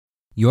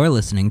You're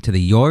listening to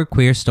the Your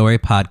Queer Story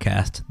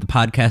podcast, the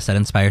podcast that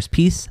inspires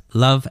peace,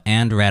 love,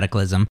 and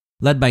radicalism,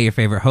 led by your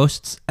favorite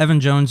hosts, Evan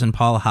Jones and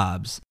Paul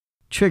Hobbs.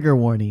 Trigger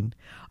warning.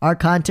 Our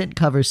content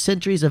covers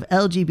centuries of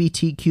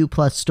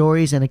LGBTQ+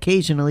 stories, and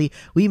occasionally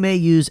we may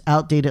use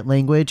outdated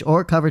language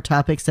or cover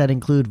topics that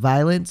include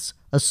violence,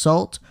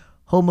 assault,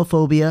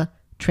 homophobia,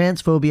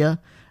 transphobia,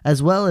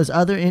 as well as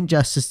other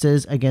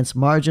injustices against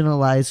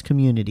marginalized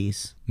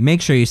communities. Make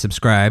sure you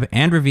subscribe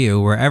and review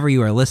wherever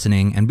you are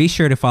listening, and be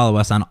sure to follow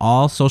us on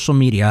all social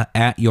media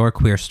at Your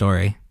Queer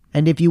Story.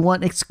 And if you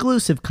want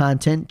exclusive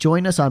content,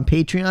 join us on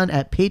Patreon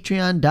at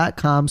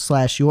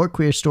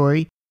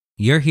patreon.com/yourqueerstory.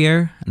 You're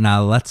here,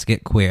 now let's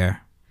get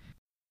queer.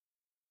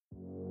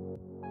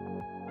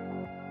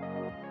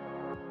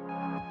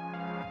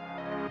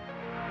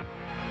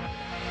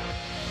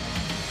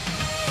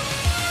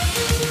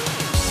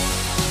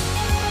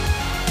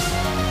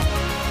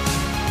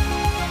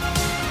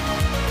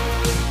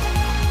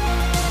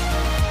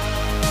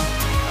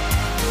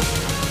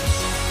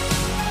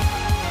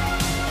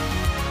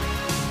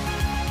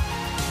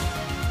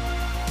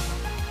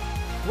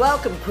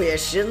 Welcome,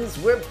 Queertions.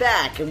 We're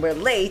back, and we're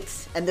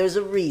late, and there's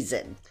a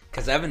reason.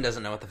 Because Evan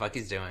doesn't know what the fuck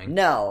he's doing.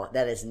 No,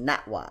 that is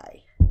not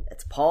why.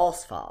 It's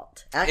Paul's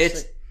fault. Actually,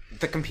 It's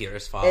the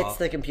computer's fault. it's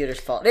the computer's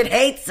fault. It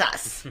hates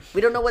us.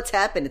 We don't know what's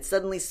happened. It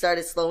suddenly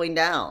started slowing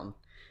down.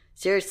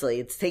 Seriously,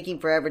 it's taking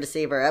forever to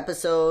save our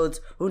episodes.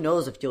 Who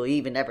knows if you'll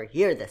even ever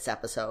hear this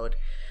episode.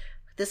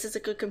 This is a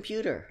good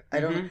computer.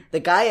 I don't know. The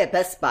guy at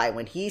Best Buy,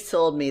 when he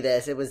sold me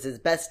this, it was his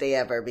best day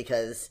ever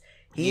because...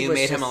 You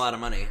made him a lot of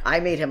money.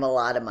 I made him a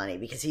lot of money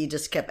because he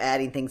just kept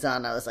adding things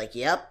on. I was like,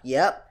 yep.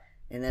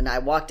 And then I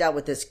walked out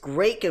with this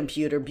great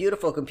computer,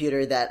 beautiful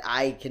computer that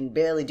I can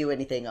barely do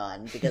anything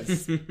on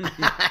because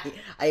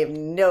I have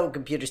no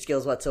computer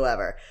skills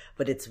whatsoever.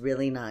 But it's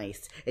really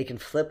nice. It can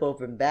flip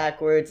over and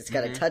backwards. It's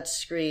got a touch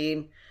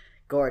screen.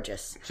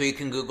 Gorgeous. So you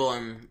can Google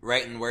and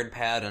write in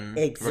WordPad and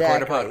Exactly.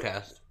 record a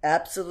podcast.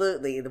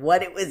 Absolutely.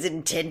 What it was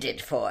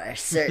intended for,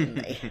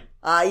 certainly.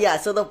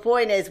 So the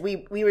point is,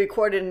 we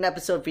recorded an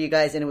episode for you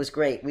guys, and it was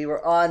great. We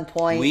were on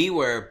point. We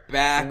were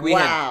back. We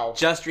had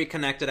just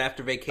reconnected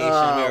after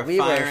vacation. We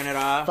were firing it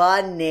off.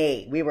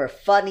 Funny. We were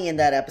funny in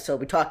that episode.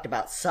 We talked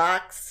about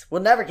socks.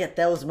 We'll never get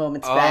those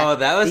moments back. Oh,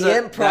 that was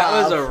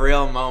a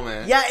real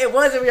moment. Yeah, it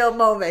was a real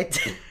moment.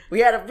 We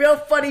had a real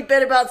funny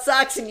bit about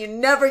socks, and you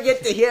never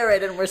get to hear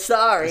it, and we're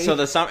sorry. So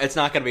it's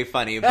not going to be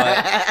funny,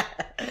 but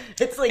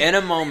it's like in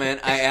a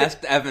moment, I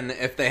asked Evan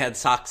if they had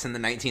socks in the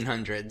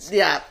 1900s.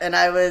 Yeah, and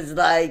I was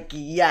like,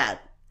 yeah,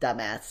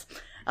 dumbass.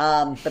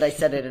 But I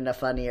said it in a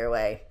funnier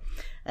way.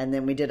 And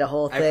then we did a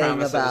whole thing I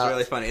promise about... it was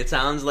really funny. It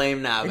sounds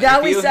lame now. But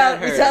now we sound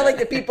like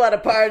the people at a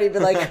party, be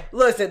like,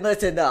 listen,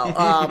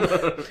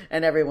 no.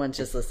 And everyone's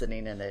just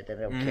listening, and they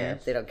don't care.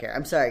 They don't care.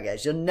 I'm sorry,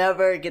 guys. You'll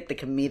never get the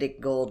comedic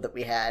gold that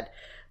we had.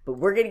 But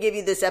we're going to give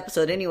you this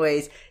episode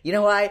anyways. You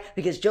know why?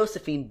 Because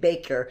Josephine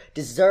Baker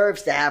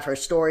deserves to have her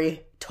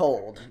story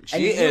told.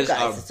 She is you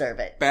guys deserve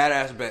it.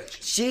 Badass bitch.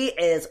 She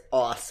is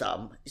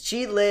awesome.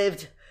 She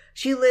lived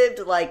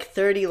like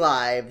 30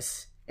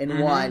 lives in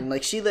one.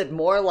 Like, she lived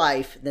more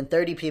life than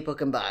 30 people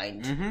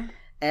combined.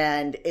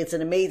 And it's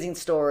an amazing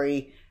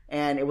story.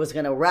 And it was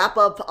going to wrap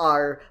up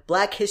our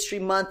Black History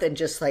Month and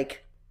just,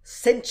 like,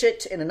 cinch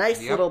it in a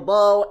nice little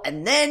bow.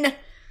 And then,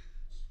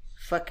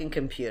 fucking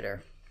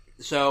computer.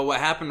 So what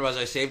happened was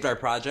I saved our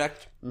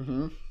project,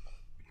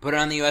 put it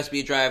on the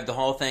USB drive, the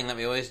whole thing that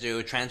we always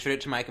do, transferred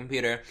it to my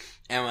computer,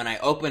 and when I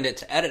opened it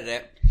to edit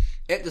it,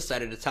 it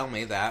decided to tell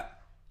me that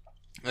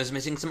I was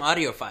missing some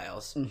audio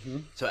files.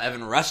 So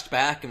Evan rushed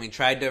back, and we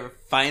tried to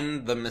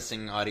find the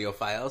missing audio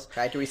files.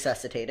 Tried to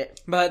resuscitate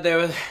it. But it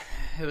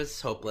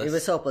was hopeless. It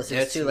was hopeless. It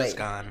was too late. It was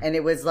gone. And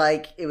it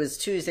was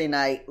Tuesday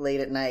night,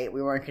 late at night.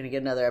 We weren't going to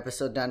get another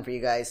episode done for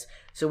you guys.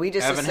 So we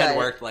just Evan decided, had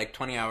worked like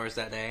 20 hours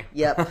that day.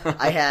 Yep,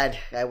 I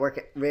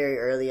work very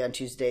early on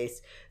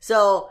Tuesdays.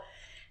 So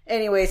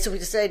anyway, so we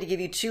decided to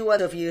give you two.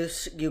 So if you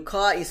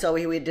saw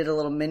we did a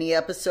little mini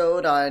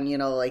episode on,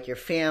 like your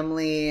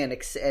family and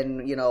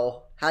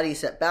how do you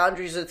set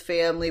boundaries with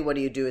family? What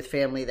do you do with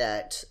family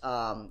that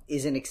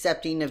isn't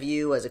accepting of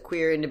you as a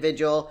queer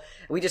individual?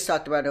 We just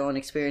talked about our own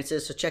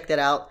experiences, so check that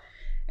out.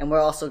 And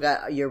we're also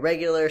got your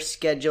regular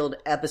scheduled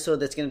episode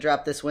that's going to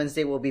drop this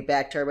Wednesday. We'll be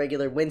back to our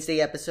regular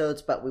Wednesday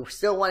episodes, but we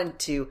still wanted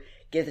to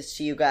give this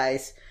to you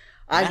guys.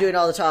 I'm doing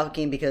all the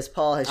talking because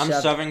Paul has I'm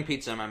shoving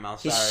pizza in my mouth,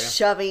 sorry. He's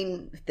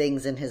shoving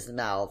things in his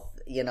mouth,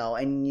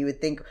 and you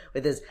would think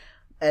with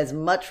as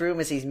much room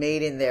as he's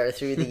made in there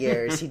through the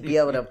years, he'd be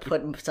able to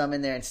put some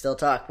in there and still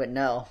talk, but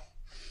no.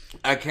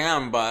 I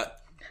can,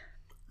 but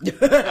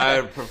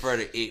I would prefer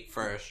to eat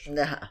first.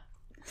 Nah.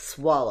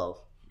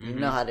 Swallow. You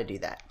know how to do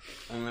that.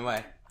 Only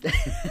way.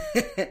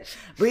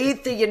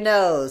 Breathe through your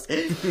nose.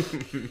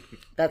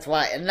 That's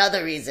why.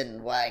 Another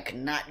reason why I could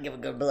not give a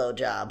good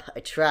blowjob. I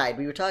tried.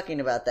 We were talking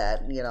about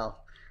that,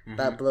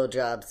 about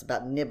blowjobs,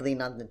 about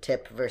nibbling on the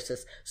tip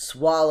versus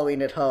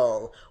swallowing it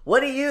whole.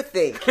 What do you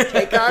think?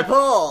 Take our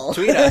poll.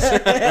 Tweet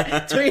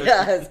us. Tweet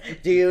us.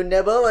 Do you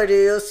nibble or do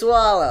you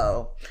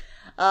swallow?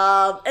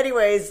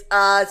 Anyways,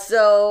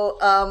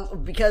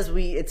 because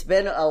it's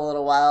been a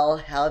little while,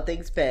 how have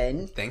things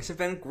been? Things have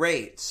been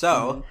great.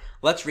 So,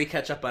 let's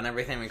re-catch up on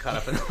everything we caught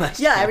up in the last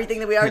Yeah, time. everything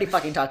that we already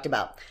fucking talked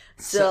about.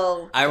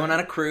 So I went on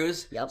a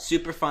cruise. Yep.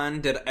 Super fun.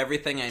 Did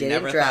everything I Didn't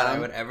never thought I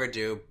drown. would ever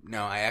do.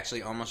 No, I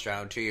actually almost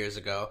drowned 2 years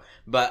ago.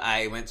 But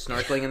I went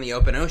snorkeling in the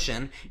open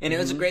ocean, and it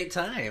was a great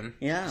time.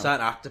 Yeah. Saw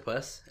an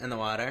octopus in the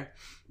water.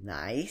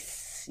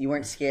 nice. You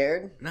weren't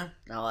scared? No.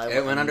 No,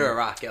 It went under a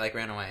rock. It,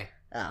 ran away.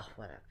 Oh,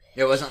 whatever.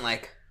 It wasn't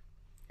like...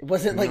 It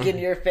wasn't like in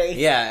your face.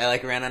 Yeah,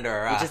 it, ran under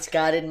a You rock. just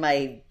got in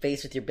my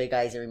face with your big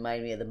eyes. It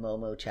reminded me of the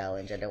Momo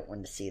challenge. I don't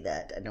want to see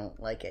that. I don't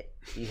like it.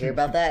 You hear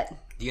about that?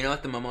 Do you know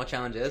what the Momo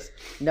challenge is?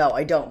 No,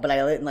 I don't. But I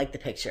didn't like the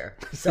picture,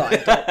 so I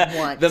don't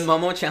want. The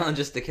Momo challenge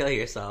is to kill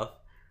yourself.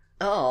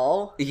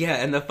 Oh Yeah,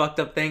 and the fucked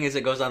up thing is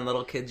it goes on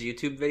little kids'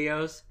 YouTube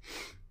videos.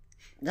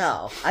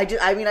 no, I do.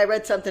 I mean, I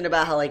read something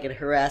about how like it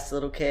harassed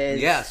little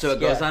kids. Yeah, so it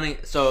goes on.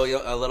 So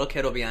a little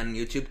kid will be on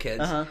YouTube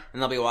Kids, Uh-huh.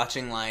 and they'll be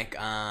watching like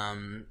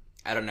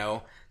I don't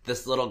know,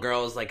 this little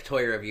girl's like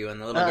toy review,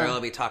 and the little girl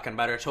will be talking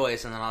about her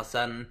toys, and then all of a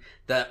sudden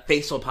the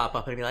face will pop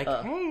up and be like,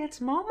 "Hey, it's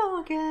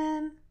Momo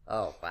again,"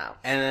 Oh wow.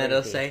 and then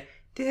it'll Creepy. say,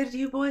 "Did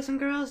you boys and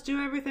girls do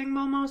everything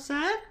Momo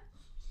said?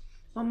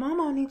 Well,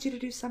 Momo needs you to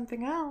do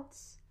something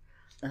else.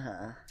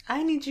 Uh-huh.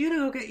 I need you to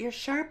go get your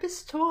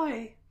sharpest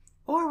toy,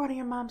 or one of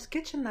your mom's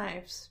kitchen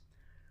knives.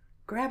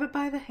 Grab it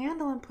by the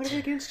handle and put it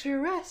against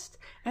your wrist,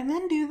 and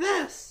then do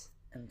this.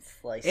 And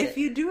slice If it.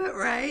 you do it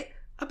right,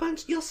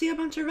 you'll see a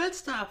bunch of red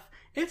stuff.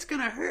 It's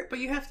gonna hurt, but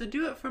you have to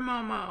do it for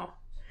Momo.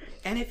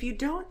 And if you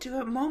don't do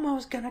it,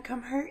 Momo's gonna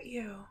come hurt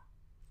you."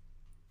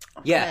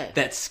 Yeah, Okay.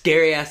 that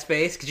scary ass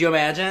face. Could you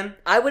imagine?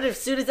 I would have,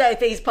 as soon as that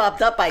face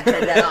popped up, I'd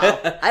turn that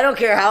off. I don't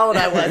care how old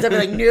I was. I'd be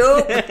like,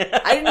 nope.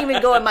 I didn't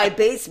even go in my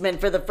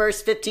basement for the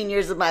first 15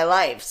 years of my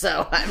life,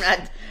 so I'm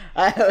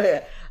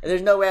not.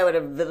 There's no way I would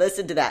have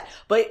listened to that.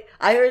 But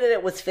I heard that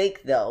it was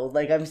fake, though.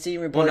 Like, I'm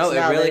seeing reports no, it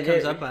now really that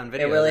comes up on videos,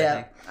 It really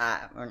I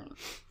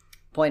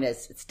point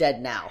is, it's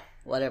dead now.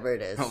 Whatever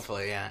it is.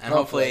 Hopefully, yeah. And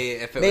hopefully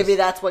if it Maybe was...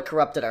 that's what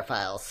corrupted our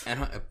files.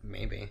 And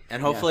maybe. And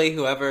hopefully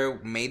whoever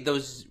made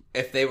those,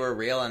 if they were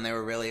real and they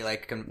were really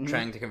like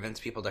trying to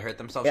convince people to hurt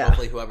themselves, Yeah.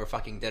 hopefully whoever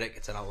fucking did it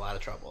gets in a lot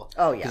of trouble.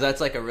 Oh, yeah. Because that's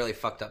like a really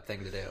fucked up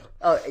thing to do.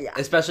 Oh, yeah.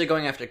 Especially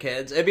going after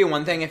kids. It'd be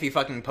one thing if you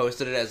fucking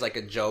posted it as like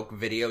a joke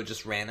video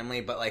just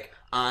randomly, but like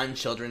on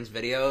children's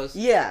videos.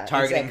 Yeah,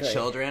 Targeting exactly.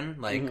 children.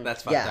 Like,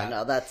 that's fucked Yeah, up.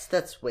 no,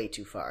 that's way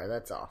too far.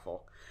 That's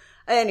awful.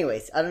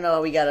 Anyways, I don't know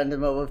how we got into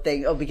the mobile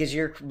thing. Oh, because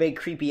your big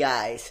creepy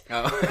eyes.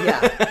 Oh. Yeah,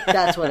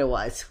 that's what it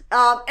was.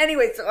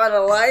 Anyways, on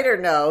a lighter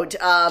note,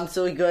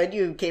 so good.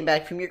 You came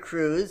back from your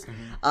cruise.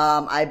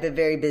 I've been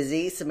very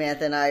busy.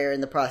 Samantha and I are in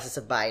the process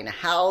of buying a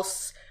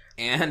house.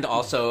 And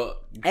also,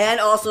 And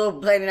also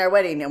planning our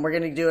wedding, and we're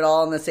going to do it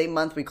all in the same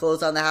month. We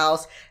close on the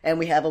house, and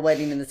we have a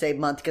wedding in the same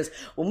month, because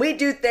when we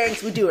do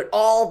things, we do it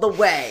all the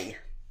way.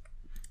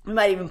 We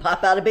might even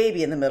pop out a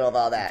baby in the middle of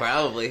all that.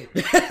 probably.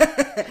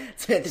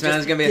 Samantha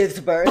Samantha's gonna be gives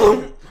birth.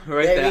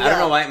 Right There there. you I don't go.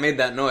 know why it made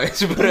that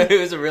noise, but it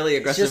was a really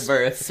aggressive Just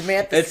birth.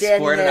 Samantha It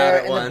standing squirted there out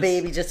at and once. the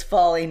baby just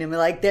falling, and we're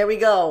like, there we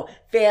go.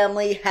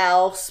 Family,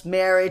 house,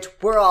 marriage,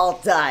 we're all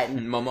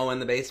done. Momo in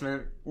the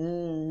basement.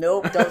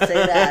 Nope, don't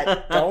say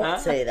that. Don't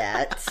say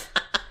that.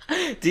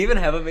 Do you even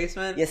have a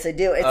basement? Yes, I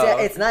do. It's Oh.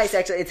 it's nice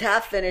actually. It's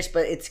half finished,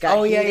 but it's got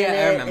Oh, heat yeah, in yeah, I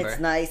it. remember. It's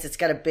nice. It's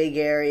got a big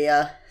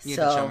area. You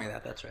so did show me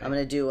that. That's right. I'm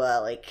gonna do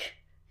like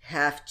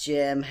half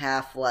gym,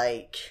 half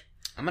like.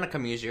 I'm gonna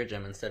come use your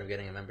gym instead of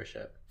getting a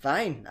membership.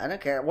 Fine, I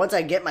don't care. Once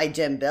I get my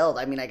gym built,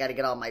 I mean, I got to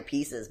get all my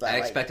pieces. But I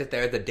like, expect it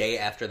there the day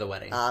after the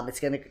wedding. it's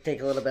gonna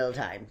take a little bit of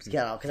time, you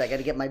know, because I got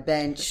to get my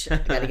bench, I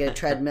got to get a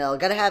treadmill,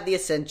 got to have the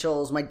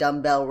essentials, my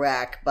dumbbell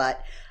rack.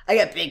 But I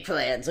got big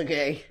plans,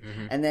 okay?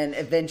 Mm-hmm. And then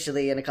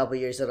eventually, in a couple of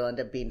years, it'll end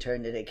up being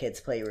turned into a kids'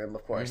 playroom,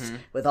 of course, Mm-hmm.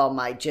 with all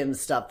my gym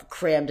stuff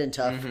crammed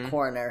into a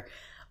corner.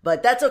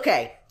 But that's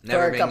okay.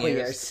 Never for a being couple used.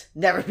 years.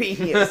 Never being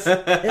used.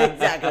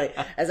 Exactly.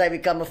 As I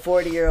become a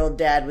 40-year-old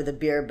dad with a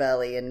beer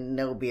belly and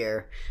no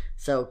beer.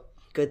 So,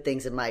 good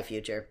things in my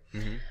future.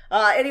 Mm-hmm.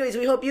 Anyways,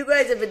 we hope you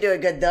guys have been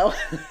doing good, though.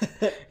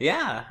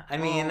 Yeah, I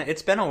mean,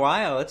 it's been a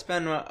while. It's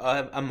been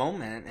a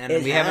moment, and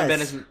It we haven't been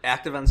has. as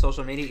active on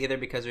social media either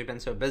because we've been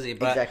so busy.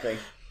 But Exactly.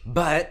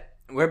 But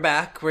we're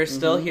back. We're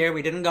still here.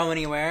 We didn't go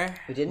anywhere.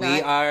 We did We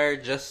not. are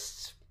just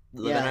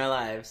living Yeah. our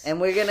lives. And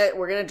we're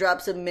gonna drop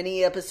some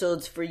mini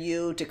episodes for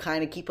you to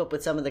kind of keep up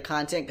with some of the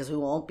content, because we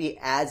won't be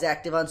as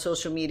active on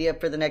social media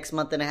for the next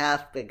month and a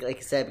half. Like I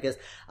said, because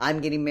I'm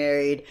getting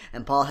married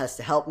and Paul has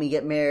to help me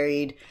get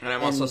married. And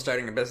I'm also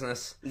starting a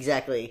business.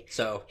 Exactly.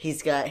 So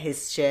He's got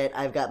his shit.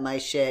 I've got my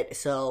shit.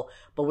 So,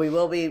 but we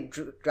will be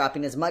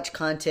dropping as much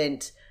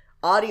content,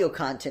 audio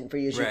content for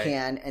you as you Right.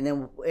 can. And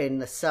then in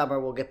the summer,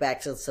 we'll get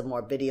back to some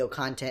more video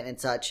content and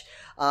such.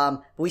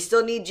 We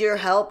still need your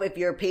help if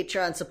you're a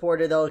Patreon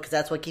supporter, though, because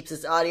that's what keeps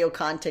this audio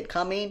content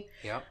coming.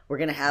 Yep. We're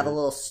going to have a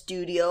little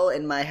studio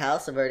in my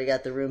house. I've already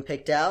got the room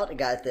picked out. I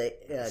got the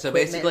So equipment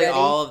basically, ready.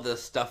 all of the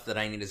stuff that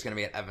I need is going to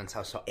be at Evan's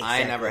house, so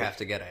I never Exactly. have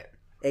to get it.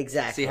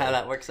 Exactly. See how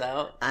that works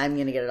out? I'm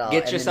going to get it all.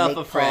 Get and yourself then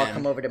make a friend. Paul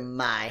come over to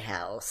my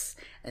house,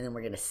 and then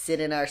we're going to sit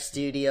in our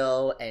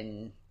studio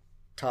and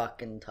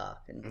talk and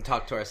talk. And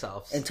talk to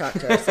ourselves. And talk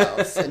to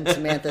ourselves. And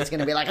Samantha's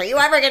going to be like, are you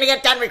ever going to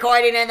get done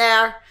recording in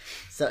there?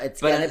 So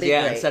it's going to be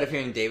great. Instead of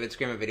hearing David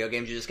scream at video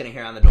games, you're just going to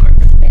hear on the door.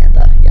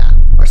 Samantha, yeah.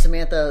 Or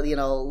Samantha,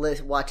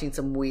 watching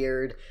some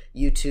weird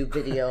YouTube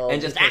video.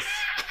 And just...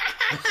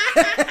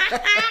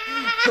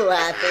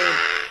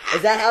 laughing.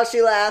 Is that how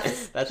she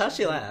laughs? That's how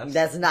she laughs.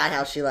 That's not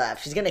how she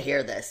laughs. She's going to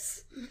hear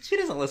this. She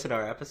doesn't listen to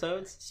our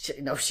episodes.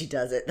 No, she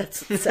doesn't.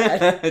 That's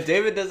sad.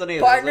 David doesn't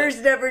either.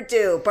 Partners never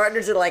do.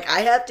 Partners are like,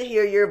 I have to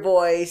hear your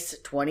voice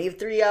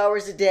 23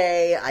 hours a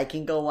day. I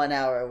can go 1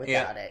 hour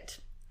without it.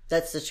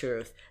 That's the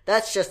truth.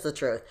 That's just the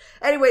truth.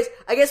 Anyways,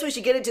 I guess we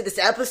should get into this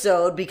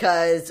episode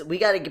because we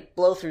got to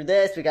blow through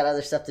this. We got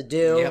other stuff to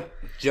do. Yep.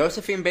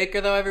 Josephine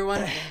Baker, though,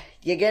 everyone.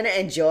 You're going to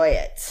enjoy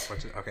it.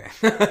 Okay.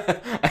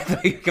 I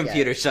thought your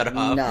computer shut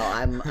off. No,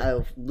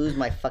 I'll lose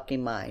my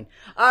fucking mind.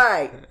 All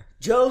right.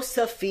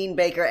 Josephine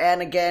Baker.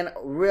 And again,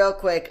 real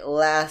quick,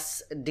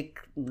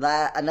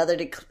 another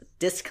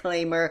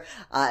disclaimer.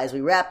 As we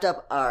wrapped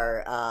up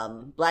our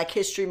Black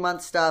History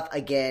Month stuff,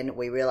 again,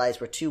 we realized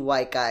we're two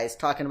white guys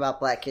talking about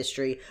Black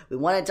history. We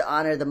wanted to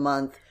honor the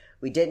month.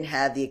 We didn't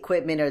have the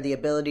equipment or the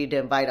ability to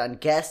invite on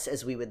guests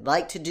as we would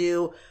like to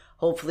do.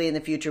 Hopefully in the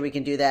future we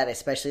can do that,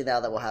 especially now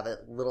that we'll have a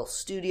little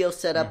studio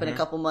set up in a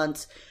couple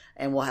months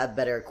and we'll have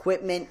better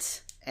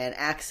equipment and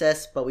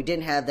access, but we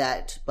didn't have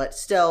that, but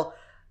still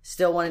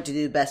wanted to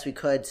do the best we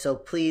could. So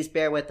please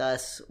bear with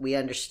us. We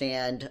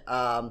understand,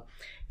 and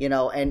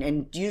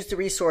use the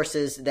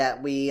resources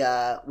that we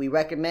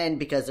recommend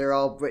because they're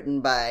all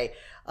written by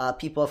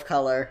people of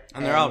color.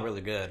 And they're all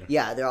really good.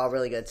 Yeah, they're all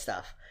really good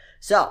stuff.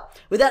 So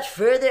without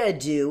further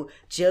ado,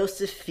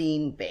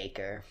 Josephine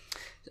Baker.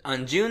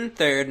 On June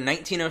 3rd,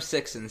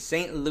 1906 in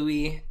St.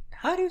 Louis...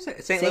 How do you say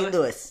it? St.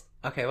 Louis.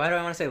 Okay, why do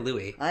I want to say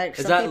Louis?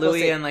 Is that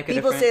Louis and like a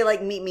people different... say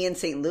like meet me in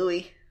St.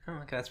 Louis. Oh,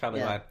 okay, that's probably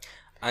why.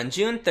 On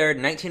June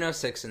 3rd,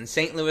 1906 in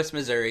St. Louis,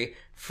 Missouri,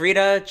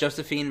 Frida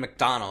Josephine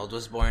McDonald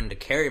was born to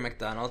Carrie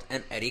McDonald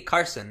and Eddie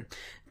Carson.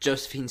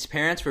 Josephine's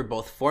parents were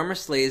both former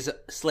slaves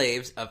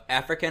of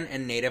African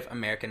and Native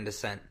American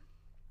descent.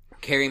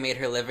 Carrie made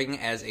her living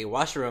as a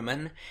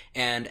washerwoman,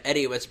 and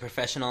Eddie was a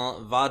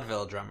professional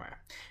vaudeville drummer.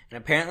 And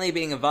apparently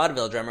being a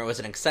vaudeville drummer was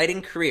an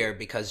exciting career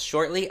because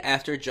shortly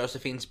after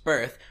Josephine's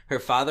birth, her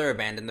father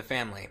abandoned the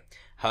family.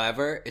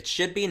 However, it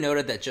should be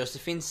noted that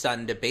Josephine's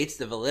son debates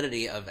the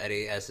validity of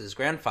Eddie as his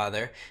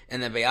grandfather. In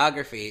the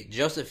biography,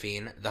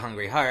 Josephine, the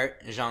Hungry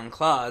Heart,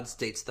 Jean-Claude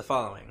states the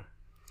following.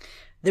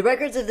 The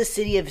records of the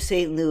city of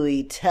St.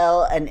 Louis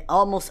tell an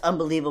almost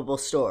unbelievable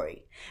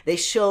story. They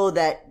show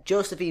that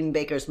Josephine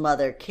Baker's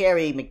mother,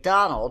 Carrie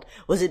McDonald,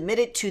 was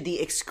admitted to the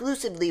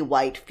exclusively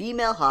white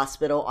female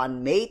hospital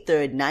on May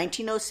 3rd,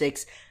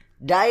 1906,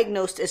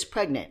 diagnosed as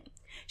pregnant.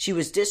 She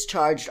was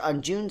discharged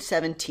on June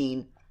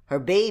 17, her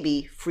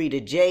baby,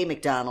 Frida J.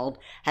 McDonald,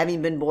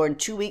 having been born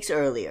 2 weeks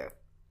earlier.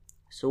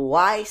 So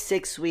why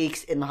 6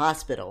 weeks in the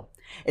hospital?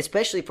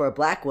 Especially for a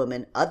black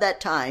woman of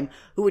that time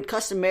who would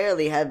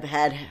customarily have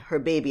had her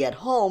baby at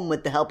home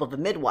with the help of a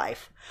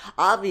midwife.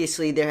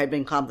 Obviously, there had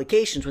been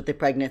complications with the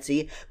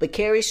pregnancy, but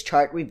Carrie's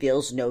chart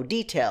reveals no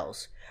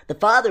details. The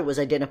father was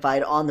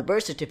identified on the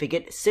birth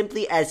certificate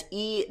simply as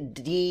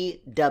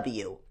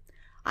E.D.W.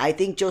 I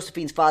think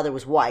Josephine's father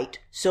was white,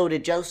 so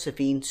did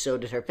Josephine, so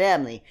did her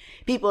family.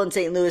 People in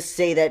St. Louis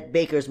say that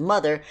Baker's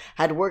mother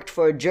had worked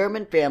for a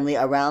German family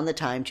around the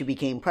time she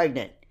became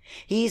pregnant.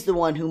 He's the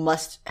one who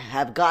must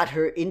have got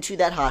her into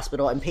that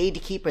hospital and paid to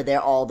keep her there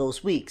all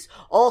those weeks.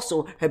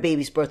 Also, her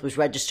baby's birth was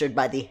registered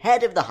by the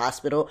head of the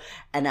hospital,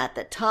 and at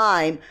the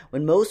time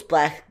when most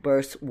black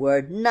births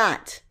were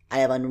not. I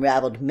have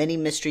unraveled many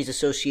mysteries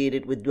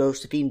associated with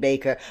Josephine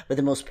Baker, but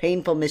the most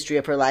painful mystery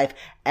of her life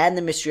and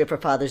the mystery of her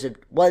father's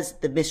was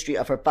the mystery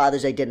of her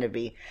father's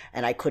identity,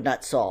 and I could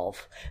not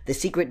solve. The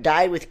secret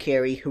died with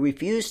Carrie, who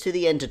refused to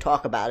the end to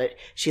talk about it.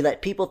 She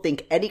let people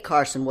think Eddie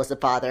Carson was the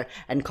father,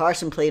 and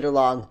Carson played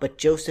along, but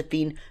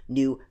Josephine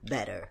knew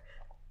better.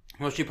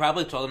 Well, she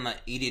probably told him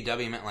that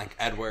EDW meant like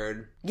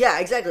Edward. Yeah,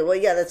 exactly. Well,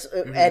 yeah, that's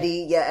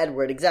Eddie. Yeah,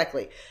 Edward,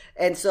 exactly.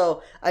 And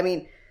so, I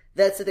mean,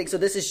 that's the thing. So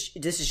this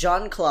is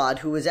Jean-Claude,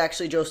 who was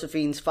actually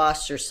Josephine's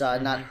foster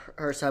son, not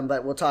her son,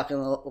 but we'll talk a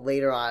little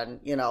later on,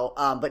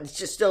 but it's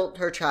just still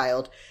her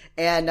child.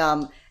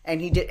 And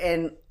he did,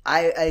 and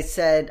I've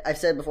said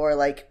before,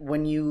 like,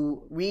 when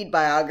you read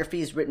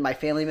biographies written by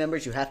family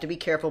members, you have to be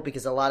careful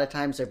because a lot of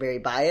times they're very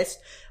biased.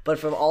 But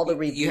from all the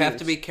reviews, you have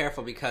to be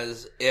careful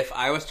because if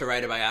I was to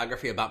write a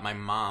biography about my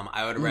mom,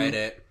 I would write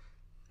it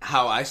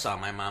how I saw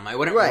my mom. I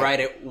wouldn't write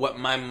it what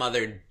my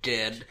mother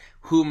did,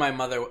 who my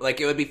mother,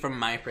 like, it would be from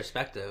my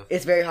perspective.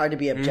 It's very hard to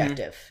be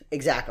objective.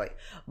 Exactly.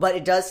 But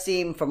it does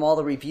seem from all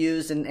the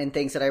reviews and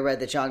things that I read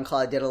that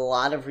Jean-Claude did a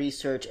lot of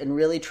research and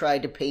really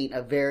tried to paint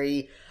a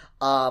very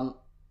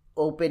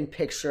open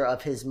picture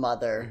of his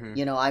mother.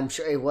 You know, I'm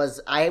sure I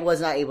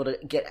was not able to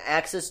get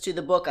access to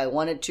the book. I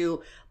wanted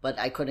to, but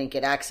I couldn't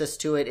get access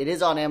to it. It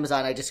is on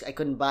Amazon. I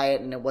couldn't buy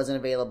it, and it wasn't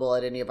available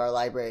at any of our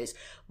libraries.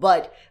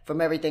 But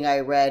from everything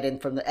I read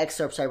and from the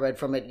excerpts I read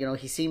from it, you know,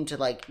 he seemed to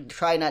like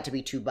try not to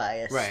be too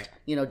biased. Right.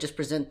 You know, just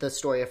present the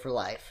story of her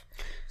life.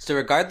 So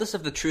regardless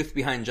of the truth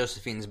behind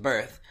Josephine's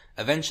birth,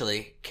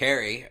 eventually,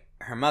 Carrie,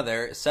 her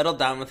mother, settled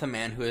down with a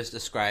man who is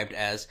described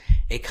as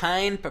a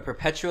kind but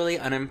perpetually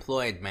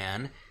unemployed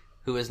man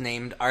who was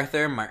named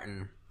Arthur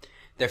Martin.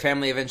 Their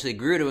family eventually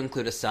grew to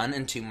include a son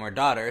and 2 more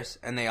daughters,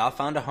 and they all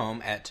found a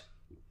home at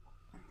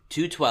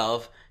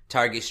 212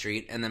 Targhee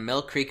Street in the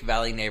Mill Creek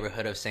Valley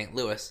neighborhood of St.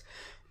 Louis,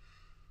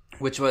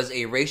 which was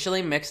a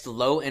racially mixed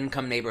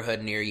low-income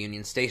neighborhood near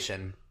Union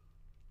Station.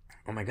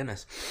 Oh my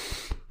goodness.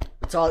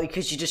 It's all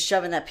because you're just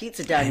shoving that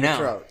pizza down your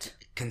throat.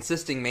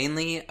 Consisting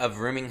mainly of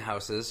rooming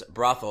houses,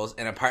 brothels,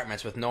 and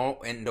apartments with no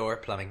indoor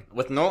plumbing.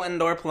 No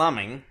indoor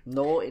plumbing.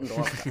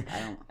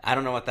 I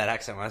don't know what that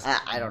accent was.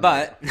 I don't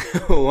know.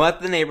 But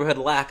what the neighborhood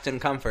lacked in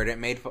comfort, it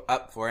made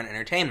up for in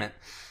entertainment.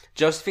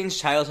 Josephine's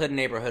childhood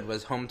neighborhood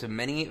was home to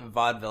many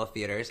vaudeville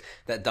theaters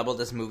that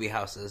doubled as movie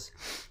houses.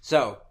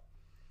 So,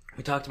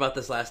 we talked about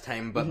this last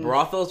time, but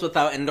brothels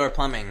without indoor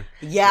plumbing.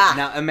 Yeah.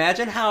 Now,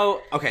 imagine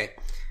how... Okay,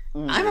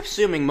 I'm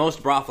assuming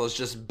most brothels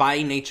just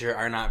by nature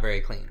are not very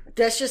clean.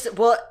 That's just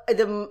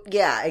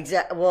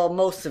exactly. Well,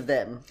 most of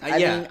them. I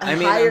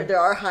mean, there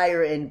are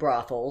higher end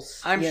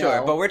brothers. I'm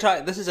sure, but we're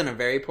talking. This is in a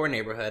very poor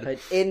neighborhood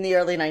in the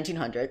early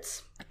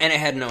 1900s, and it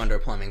had no indoor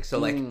plumbing. So,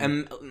 like,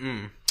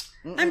 I'm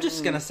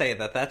just gonna say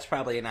that's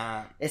probably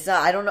not. It's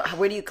not. I don't know.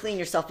 Where do you clean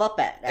yourself up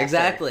at? After?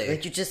 Exactly.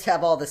 Like you just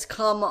have all this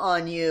cum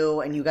on you,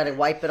 and you got to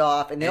wipe it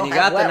off, and they don't you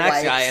have got the next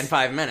wipes. guy in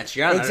 5 minutes.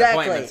 You're on an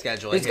appointment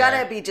schedule. There's got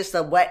to be just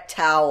a wet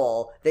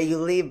towel that you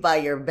leave by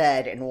your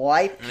bed and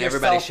wipe yourself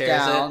everybody shares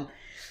down. it.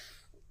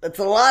 It's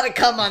a lot of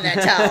cum on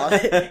that towel.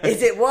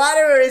 Is it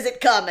water or is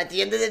it cum? At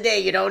the end of the day,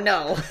 you don't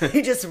know.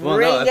 You just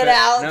wring it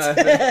out. No,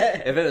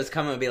 if it was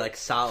cum, it would be like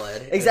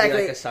solid.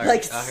 Exactly.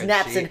 Like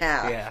snaps in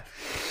half. Yeah.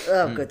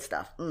 Oh, good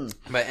stuff.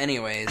 But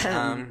anyways,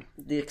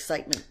 the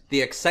excitement.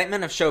 The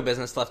excitement of show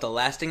business left a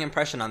lasting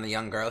impression on the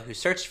young girl who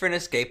searched for an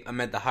escape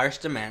amid the harsh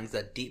demands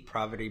that deep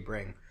poverty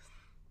bring.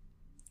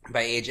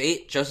 By age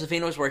 8,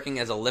 Josephine was working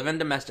as a live-in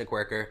domestic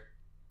worker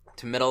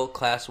to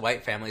middle-class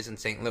white families in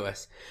St.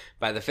 Louis.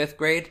 By the 5th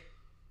grade,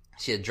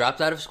 she had dropped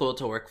out of school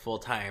to work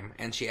full-time,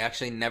 and she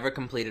actually never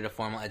completed a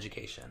formal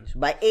education.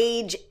 By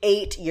age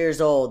 8 years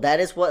old, that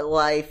is what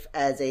life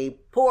as a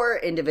poor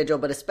individual,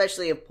 but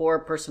especially a poor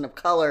person of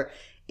color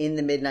in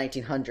the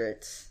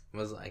mid-1900s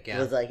was like,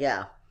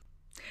 yeah.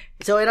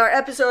 So in our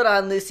episode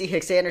on Lucy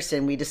Hicks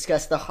Anderson, we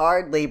discussed the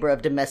hard labor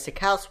of domestic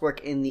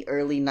housework in the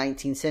early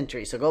 19th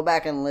century. So go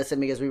back and listen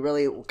because we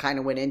really kind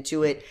of went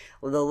into it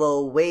with the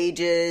low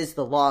wages,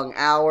 the long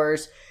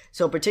hours.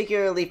 So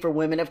particularly for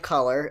women of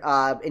color,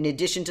 in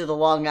addition to the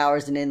long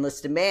hours and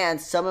endless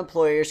demands, some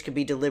employers could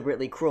be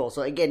deliberately cruel.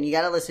 So again, you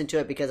got to listen to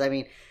it because, I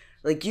mean,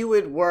 like you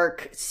would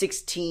work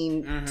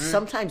 16,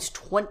 sometimes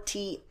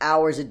 20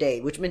 hours a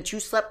day, which meant you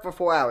slept for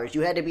 4 hours.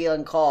 You had to be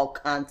on call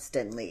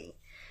constantly.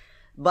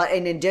 But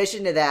in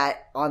addition to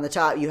that, on the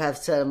top, you have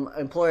some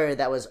employer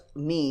that was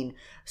mean.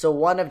 So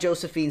one of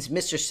Josephine's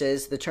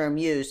mistresses, the term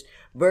used,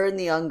 burned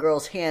the young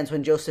girl's hands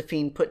when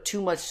Josephine put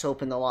too much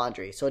soap in the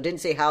laundry. So it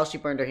didn't say how she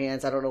burned her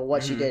hands. I don't know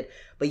what she did.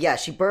 But yeah,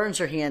 she burns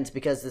her hands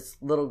because this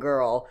little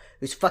girl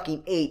who's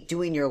fucking 8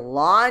 doing your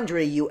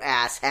laundry, you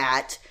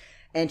asshat.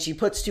 And she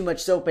puts too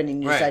much soap in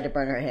and you decide to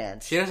burn her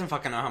hands. She doesn't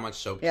fucking know how much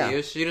soap to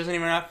use. She doesn't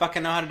even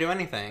fucking know how to do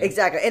anything.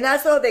 Exactly. And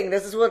that's the whole thing.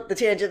 This is what the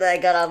tangent that I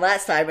got on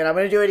last time, and I'm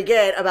going to do it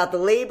again, about the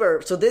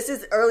labor. So this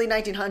is early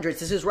 1900s.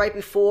 This is right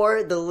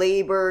before the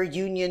labor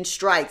union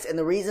strikes. And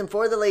the reason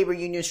for the labor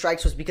union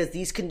strikes was because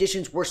these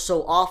conditions were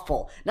so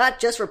awful. Not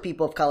just for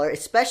people of color,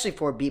 especially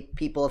for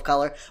people of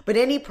color, but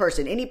any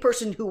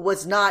person who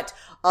was not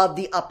of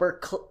the upper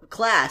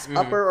class,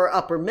 upper or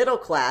upper middle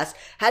class,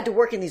 had to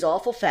work in these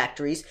awful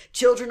factories.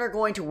 Children are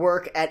going to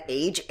work at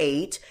age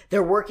 8.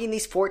 They're working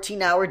these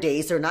 14-hour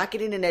days. They're not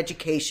getting an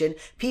education.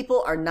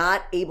 People are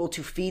not able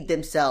to feed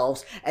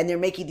themselves, and they're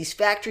making these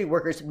factory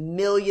workers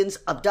millions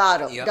of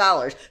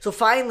dollars. So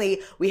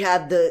finally, we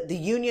have the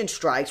union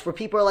strikes where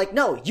people are like,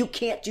 no, you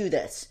can't do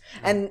this.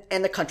 And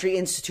the country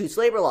institutes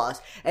labor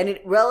laws. And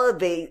it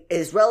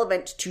is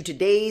relevant to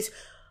today's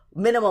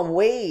minimum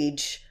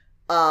wage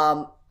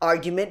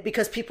argument,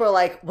 because people are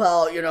like,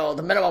 well, you know,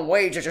 the minimum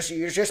wage is just,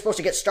 you're just supposed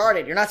to get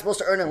started. You're not supposed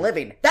to earn a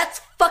living. That's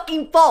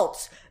fucking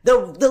false. The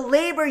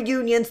labor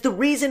unions, the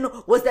reason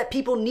was that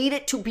people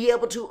needed to be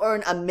able to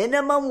earn a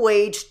minimum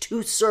wage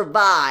to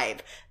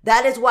survive.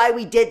 That is why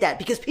we did that,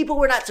 because people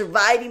were not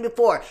surviving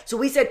before. So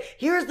we said,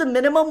 here's the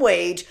minimum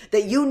wage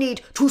that you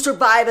need to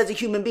survive as a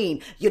human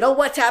being. You know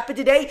what's happened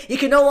today? You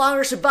can no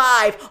longer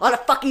survive on a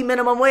fucking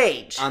minimum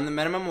wage. On the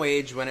minimum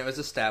wage, when it was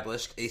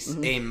established,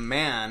 a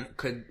man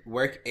could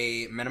work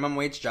a minimum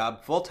wage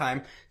job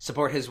full-time,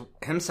 support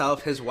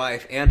himself, his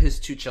wife, and his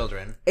 2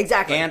 children.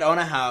 Exactly. And own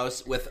a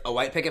house with a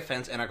white picket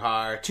fence and a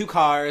car, 2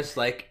 cars,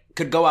 like,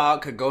 could go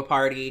out, could go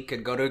party,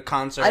 could go to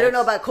concerts. I don't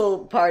know about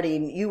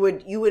partying. You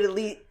would at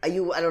least I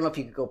don't know if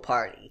you could go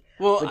party.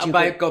 Well,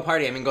 by go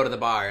party, I mean go to the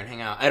bar and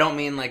hang out. I don't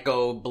mean like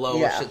go blow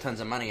shit tons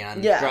of money on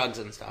drugs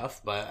and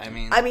stuff, but I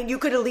mean you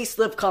could at least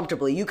live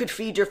comfortably. You could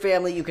feed your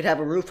family, you could have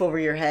a roof over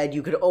your head,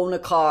 you could own a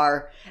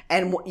car,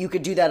 and you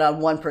could do that on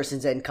one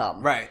person's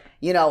income. Right.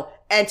 You know,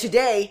 and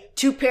today,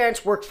 2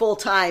 parents work full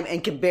time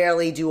and can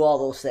barely do all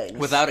those things.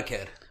 Without a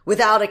kid.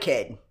 Without a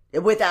kid,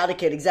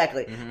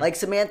 exactly. Mm-hmm. Like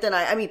Samantha and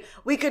I mean,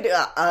 we could,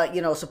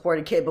 support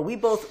a kid, but we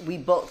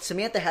both,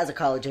 Samantha has a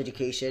college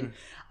education. Mm-hmm.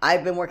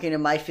 I've been working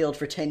in my field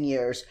for 10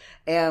 years,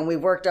 and we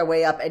worked our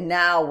way up, and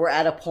now we're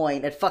at a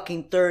point at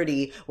fucking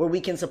 30 where we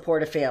can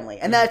support a family.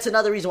 And that's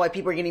another reason why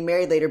people are getting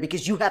married later,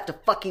 because you have to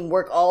fucking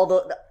work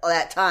all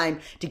that time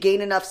to gain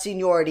enough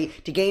seniority,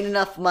 to gain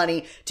enough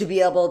money to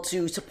be able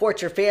to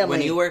support your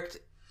family.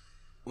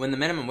 When the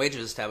minimum wage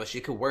was established, you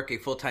could work a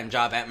full-time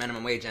job at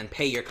minimum wage and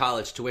pay your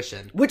college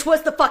tuition. Which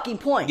was the fucking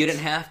point. You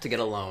didn't have to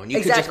get a loan.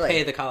 You could just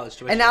pay the college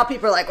tuition. And now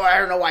people are like, I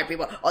don't know why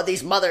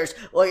these mothers,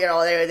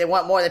 they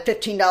want more than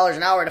 $15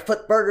 an hour to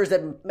flip burgers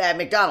at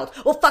McDonald's.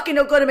 Well, fucking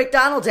don't go to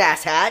McDonald's,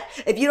 asshat.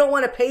 If you don't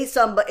want to pay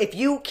somebody, if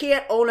you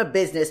can't own a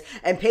business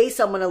and pay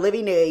someone a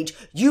living wage,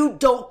 you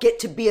don't get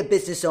to be a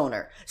business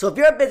owner. So if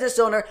you're a business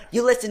owner,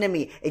 you listen to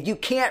me. If you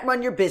can't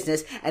run your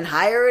business and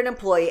hire an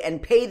employee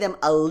and pay them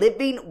a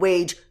living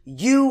wage,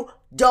 you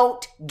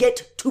don't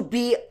get to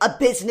be a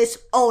business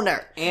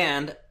owner.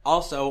 And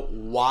also,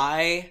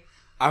 why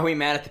are we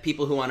mad at the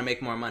people who want to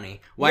make more money?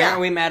 Why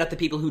aren't we mad at the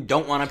people who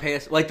don't want to pay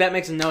us? Like, that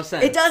makes no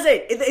sense. It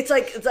doesn't. It's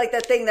like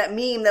that thing, that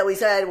meme that we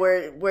said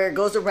where it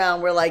goes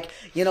around where, like,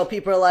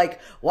 people are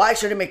like, why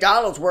should a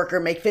McDonald's worker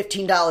make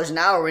 $15 an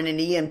hour when an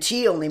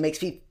EMT only makes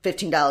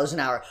 $15 an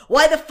hour?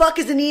 Why the fuck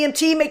is an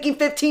EMT making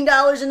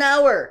 $15 an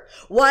hour?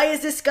 Why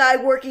is this guy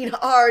working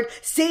hard,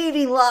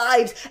 saving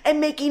lives,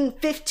 and making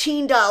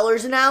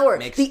 $15 an hour?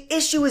 The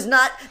issue is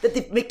not that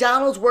the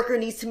McDonald's worker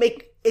needs to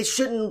make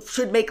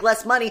should make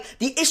less money.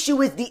 The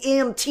issue is the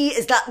EMT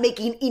is not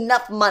making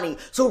enough money.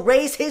 So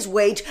raise his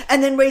wage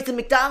and then raise the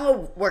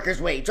McDonald's worker's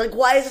wage. Like,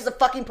 why is this a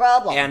fucking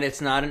problem? And it's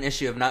not an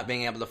issue of not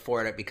being able to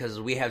afford it, because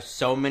we have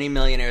so many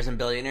millionaires and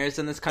billionaires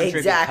in this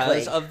country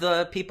because of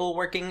the people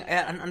working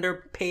at an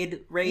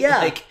underpaid rate. Yeah.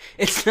 Like,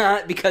 it's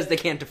not because they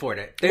can't afford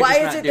it. Why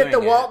is it that the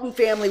Walton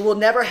family will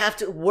never have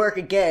to work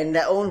again,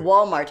 that own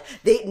Walmart?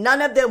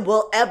 None of them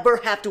will ever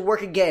have to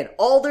work again.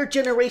 All their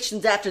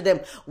generations after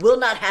them will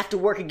not have to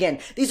work again.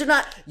 These are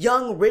not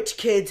young, rich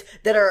kids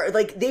that are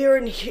like,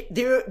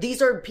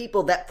 these are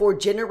people that for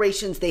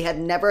generations they have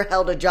never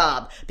held a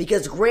job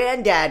because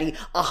granddaddy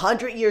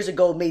 100 years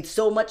ago made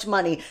so much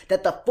money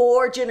that the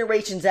 4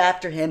 generations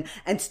after him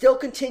and still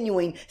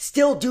continuing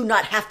still do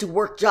not have to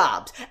work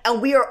jobs.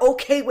 And we are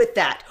okay with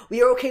that.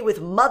 We are okay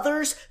with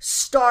mothers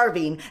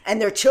starving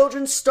and their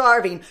children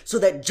starving so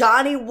that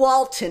Johnny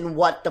Walton,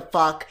 what the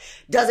fuck,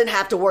 doesn't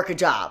have to work a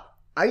job.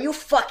 Are you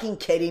fucking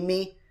kidding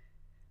me?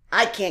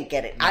 I can't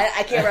get it.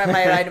 I can't wrap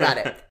my mind about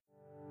it.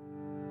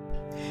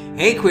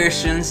 Hey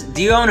Queerstians,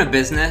 do you own a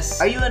business?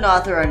 Are you an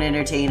author or an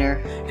entertainer?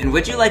 And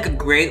would you like a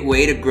great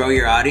way to grow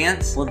your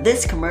audience? Well,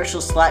 this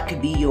commercial slot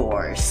could be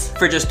yours.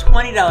 For just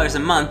 $20 a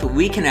month,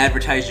 we can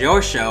advertise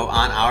your show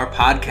on our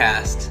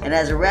podcast. And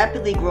as a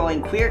rapidly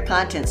growing queer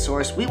content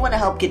source, we want to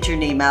help get your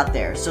name out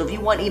there. So if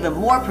you want even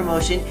more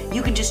promotion,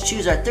 you can just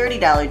choose our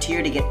 $30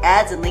 tier to get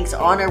ads and links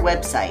on our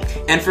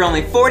website. And for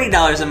only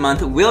 $40 a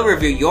month, we'll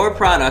review your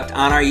product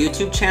on our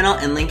YouTube channel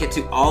and link it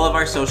to all of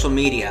our social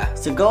media.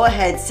 So go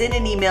ahead, send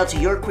an email to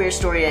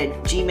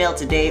yourqueerstory@gmail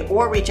today,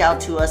 or reach out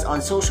to us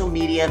on social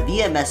media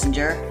via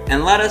Messenger.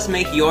 And let us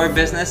make your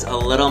business a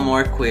little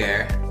more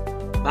queer.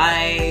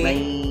 Bye.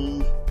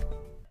 Bye.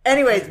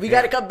 Anyways, we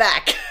got to come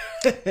back.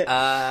 Where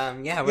are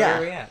we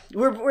at?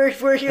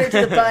 We're here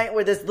to the point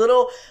where this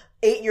little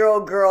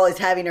 8-year-old girl is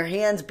having her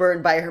hands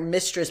burned by her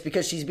mistress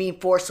because she's being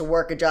forced to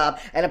work a job.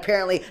 And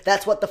apparently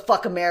that's what the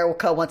fuck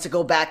America wants to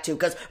go back to.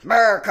 Because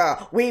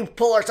America, we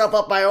pull ourselves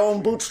up by our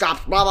own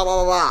bootstraps, blah, blah,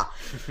 blah, blah,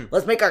 blah.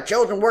 Let's make our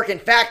children work in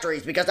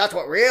factories because that's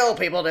what real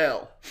people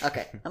do.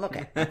 Okay, I'm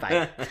okay. I'm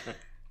fine.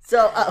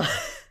 So,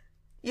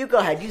 you go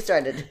ahead. You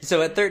started.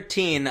 So at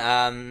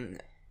 13,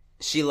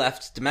 she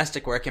left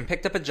domestic work and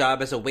picked up a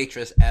job as a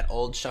waitress at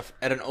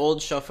an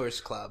old chauffeur's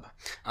club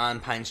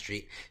on Pine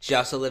Street. She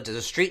also lived as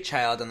a street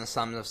child in the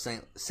slums of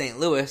St.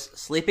 Louis,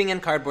 sleeping in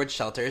cardboard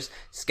shelters,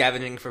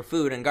 scavenging for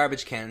food and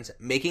garbage cans,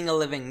 making a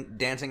living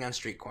dancing on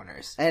street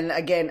corners. And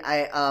again,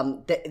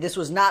 this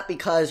was not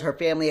because her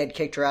family had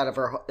kicked her out of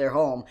their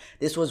home.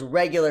 This was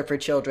regular for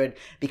children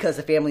because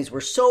the families were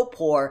so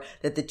poor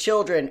that the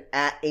children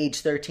at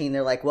age 13,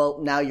 they're like, well,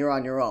 now you're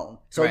on your own.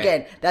 So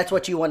again, that's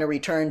what you want to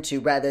return to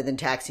rather than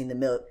taxing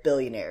the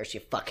billionaires,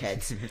 you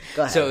fuckheads.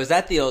 Go ahead. So it was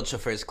at the old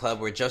chauffeur's club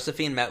where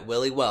Josephine met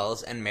Willie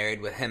Wells and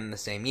married with him the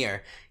same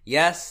year.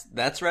 Yes,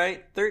 that's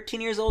right. 13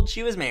 years old,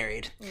 she was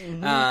married.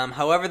 Mm-hmm.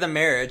 However, the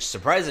marriage,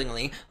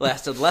 surprisingly,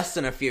 lasted less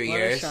than a few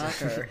years. What a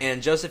shocker.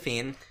 And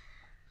Josephine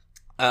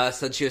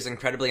said she was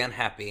incredibly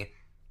unhappy.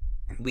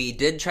 We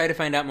did try to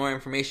find out more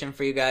information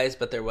for you guys,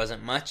 but there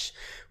wasn't much.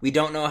 We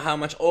don't know how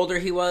much older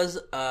he was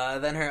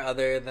than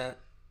her,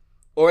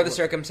 or the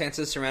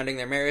circumstances surrounding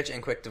their marriage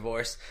and quick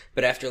divorce.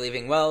 But after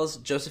leaving Wells,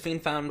 Josephine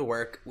found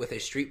work with a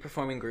street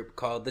performing group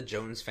called the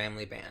Jones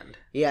Family Band.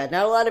 Yeah,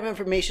 not a lot of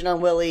information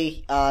on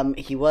Willie.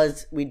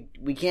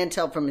 We can't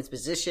tell from his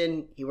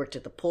position. He worked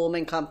at the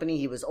Pullman Company.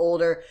 He was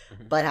older,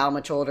 but how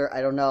much older,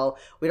 I don't know.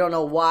 We don't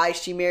know why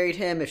she married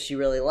him, if she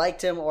really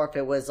liked him, or if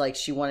it was like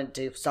she wanted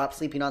to stop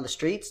sleeping on the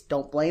streets.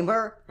 Don't blame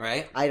her.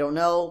 Right? I don't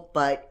know,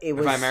 but it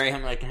was... If I marry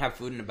him, I can have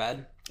food in a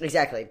bed.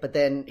 Exactly, but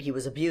then he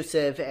was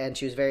abusive, and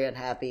she was very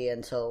unhappy,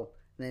 and so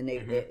then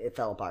it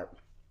fell apart.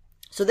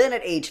 So then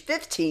at age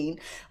 15,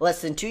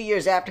 less than 2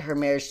 years after her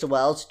marriage to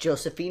Wells,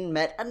 Josephine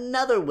met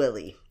another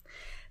Willie.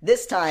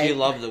 This time... She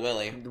loved the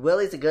Willie.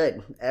 Willie's a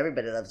good.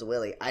 Everybody loves a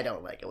Willie. I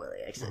don't like a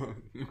Willie, actually.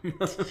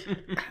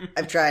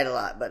 I've tried a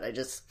lot, but I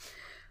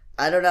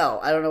don't know.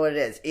 I don't know what it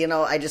is. You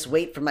know, I just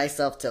wait for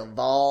myself to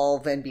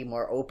evolve and be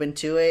more open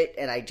to it,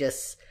 and I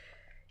just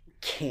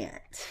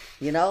can't.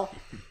 You know?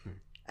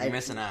 You're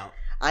missing out.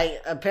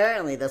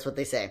 Apparently that's what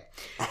they say.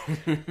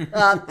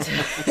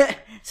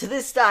 So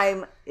this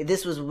time,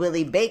 this was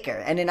Willie Baker,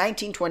 and in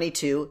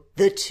 1922,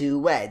 the two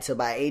wed. So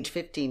by age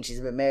 15, she's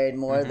been married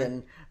more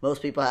than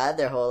most people have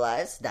their whole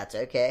lives. That's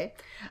okay.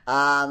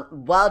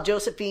 While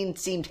Josephine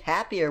seemed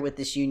happier with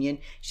this union,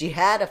 she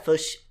had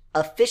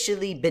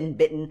officially been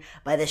bitten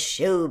by the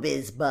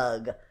showbiz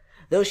bug.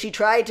 Though she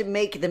tried to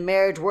make the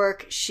marriage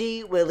work,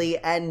 she, Willie,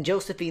 and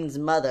Josephine's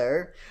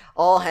mother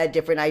all had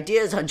different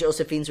ideas on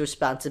Josephine's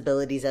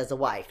responsibilities as a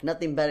wife.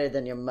 Nothing better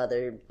than your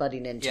mother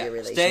butting into your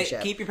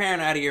relationship. Keep your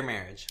parent out of your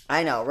marriage.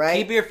 I know,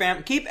 right?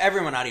 Keep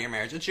everyone out of your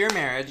marriage. It's your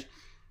marriage.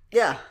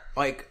 Yeah.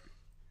 Why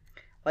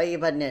are you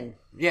butting in?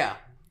 Yeah.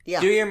 Yeah.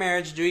 Do your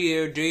marriage,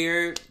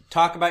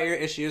 talk about your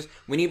issues.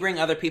 When you bring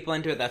other people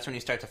into it, that's when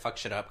you start to fuck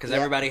shit up. Because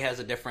everybody has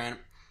a different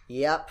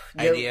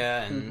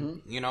idea,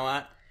 and you know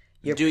what?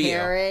 Your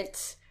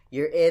parents,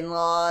 your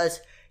in-laws,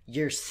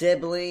 your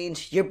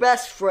siblings, your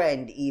best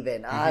friend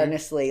even,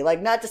 honestly.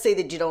 Like, not to say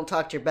that you don't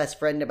talk to your best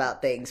friend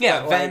about things.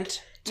 Yeah, but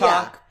vent,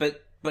 talk,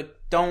 but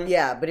don't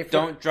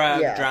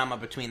drive drama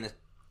between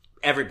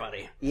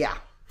everybody. Yeah.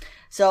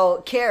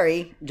 So,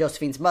 Carrie,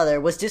 Josephine's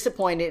mother, was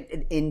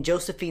disappointed in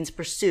Josephine's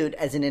pursuit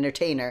as an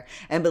entertainer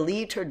and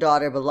believed her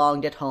daughter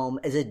belonged at home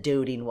as a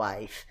doting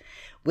wife.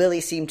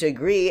 Willie seemed to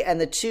agree, and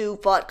the two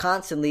fought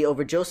constantly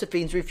over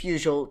Josephine's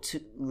refusal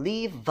to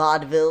leave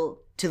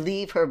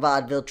her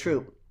vaudeville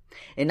troupe.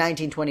 In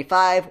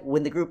 1925,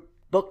 when the group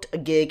booked a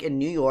gig in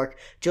New York,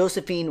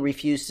 Josephine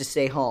refused to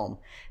stay home.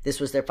 This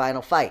was their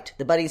final fight.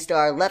 The budding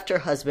star left her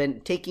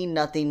husband, taking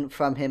nothing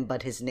from him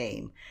but his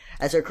name.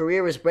 As her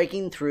career was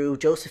breaking through,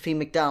 Josephine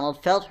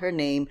MacDonald felt her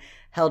name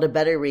held a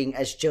better ring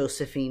as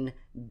Josephine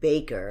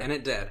Baker. And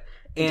it did.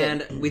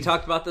 And we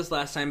talked about this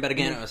last time, but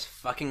again, it was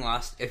fucking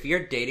lost. If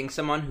you're dating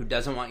someone who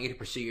doesn't want you to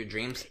pursue your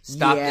dreams,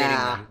 stop dating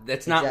them.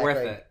 That's not worth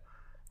it.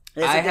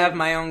 I have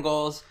my own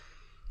goals.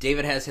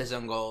 David has his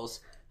own goals.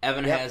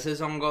 Evan has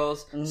his own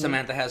goals.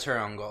 Samantha has her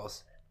own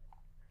goals.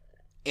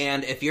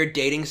 And if you're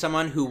dating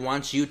someone who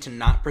wants you to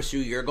not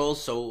pursue your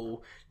goals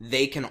so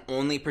they can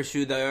only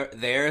pursue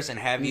theirs and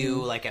have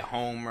you, like, at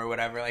home or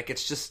whatever, like,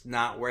 it's just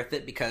not worth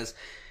it because...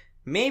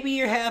 Maybe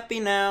you're happy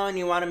now and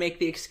you want to make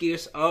the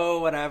excuse,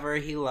 oh, whatever,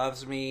 he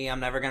loves me, I'm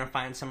never going to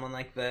find someone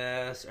like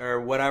this, or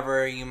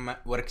whatever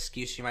what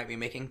excuse you might be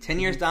making. 10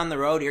 years down the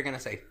road, you're going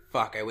to say,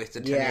 fuck, I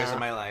wasted 10 years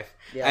of my life.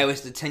 Yeah. I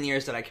wasted 10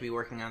 years that I could be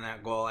working on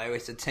that goal. I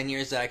wasted 10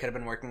 years that I could have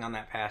been working on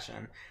that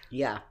passion.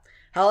 Yeah.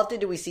 How often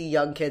do we see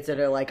young kids that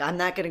are like, I'm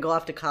not going to go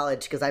off to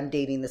college because I'm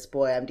dating this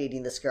boy, I'm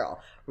dating this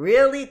girl.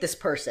 Really? This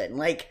person?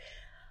 Like...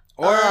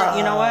 Or,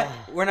 you know what?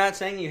 We're not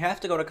saying you have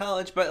to go to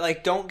college, but,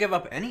 like, don't give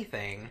up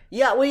anything.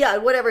 Yeah, well, yeah,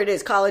 whatever it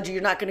is. College,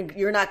 you're not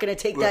gonna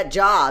take that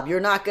job. You're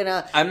not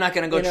gonna... I'm not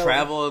gonna go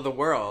travel the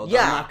world.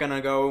 Yeah. I'm not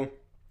gonna go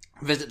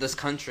visit this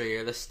country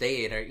or the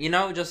state or,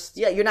 just...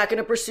 Yeah, you're not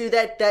gonna pursue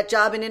that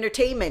job in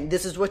entertainment.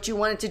 This is what you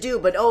wanted to do,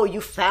 but, you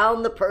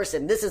found the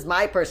person. This is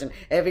my person.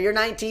 If you're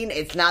 19,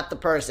 it's not the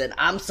person.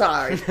 I'm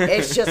sorry.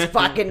 It's just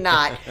fucking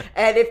not.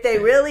 And if they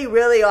really,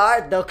 really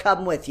are, they'll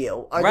come with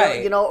you. Or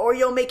right. Or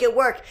you'll make it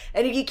work.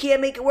 And if you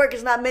can't make it work,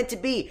 it's not meant to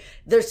be.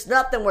 There's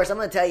nothing worse. I'm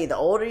gonna tell you, the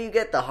older you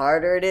get, the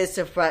harder it is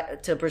to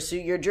pursue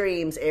your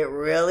dreams. It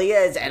really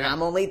is. And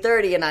I'm only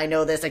 30 and I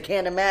know this. I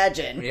can't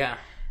imagine. Yeah.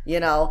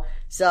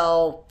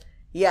 So...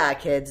 Yeah,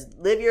 kids,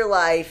 live your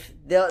life.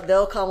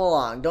 They'll come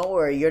along. Don't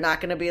worry, you're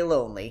not going to be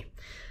lonely.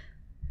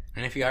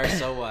 And if you are,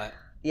 so what?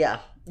 Yeah,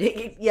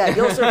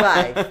 you'll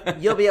survive.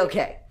 You'll be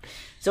okay.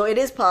 So it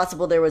is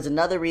possible there was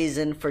another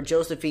reason for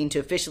Josephine to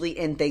officially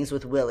end things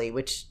with Willie,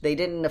 which they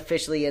didn't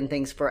officially end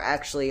things for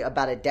actually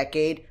about a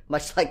decade,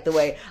 much like the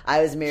way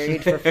I was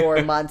married for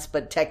 4 months,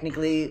 but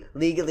technically,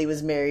 legally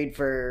was married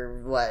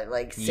for,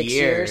 6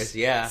 years?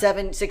 Yeah.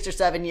 6 or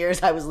 7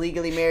 years I was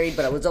legally married,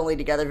 but I was only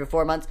together for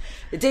 4 months.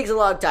 It takes a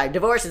long time.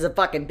 Divorce is a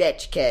fucking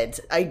bitch, kids.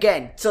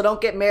 Again, so don't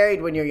get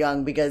married when you're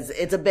young because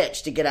it's a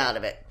bitch to get out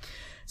of it.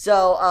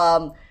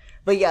 So,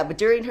 But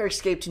during her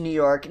escape to New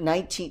York, the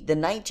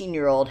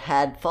 19-year-old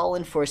had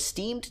fallen for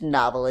esteemed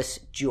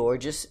novelist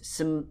Georges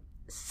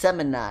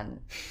Simenon.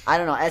 I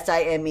don't know,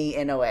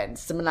 Simenon.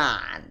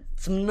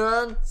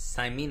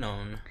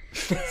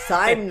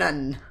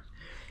 Simenon.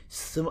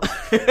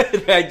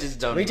 I just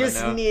don't. We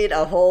just need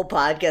a whole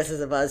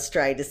podcast of us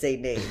trying to say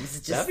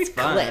names. Just That'd be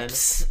fun.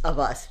 Clips of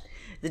us.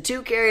 The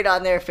two carried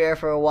on their affair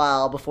for a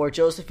while before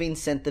Josephine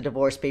sent the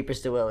divorce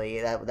papers to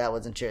Willie. That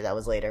wasn't sure. That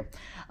was later.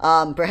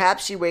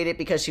 Perhaps she waited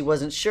because she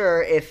wasn't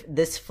sure if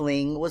this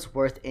fling was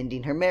worth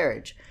ending her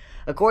marriage.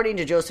 According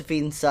to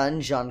Josephine's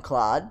son,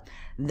 Jean-Claude,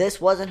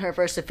 this wasn't her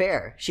first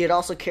affair. She had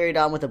also carried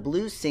on with a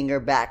blues singer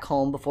back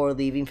home before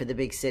leaving for the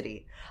big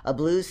city. A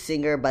blues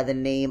singer by the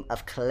name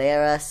of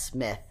Clara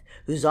Smith,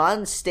 whose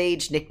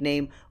on-stage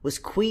nickname was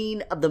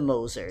Queen of the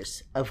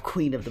Mosers.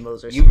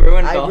 You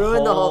ruined I the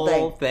ruined the whole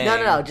whole thing.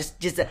 thing. No.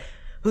 Just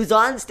whose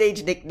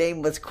on-stage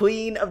nickname was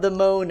Queen of the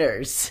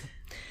Moaners.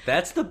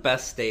 That's the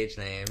best stage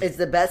name. It's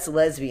the best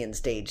lesbian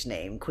stage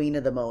name, Queen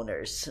of the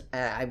Moaners.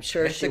 I'm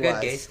sure It's she a good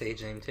was. gay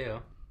stage name too.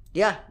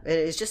 Yeah,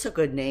 it's just a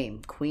good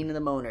name, Queen of the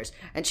Moaners.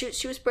 And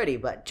she was pretty,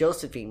 but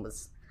Josephine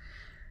was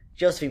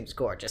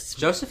gorgeous.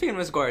 Josephine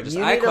was gorgeous.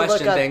 You I need to look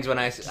questioned up- things when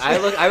I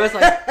was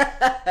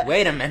like,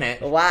 wait a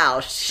minute. Wow,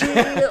 she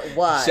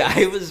was.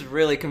 I was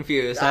really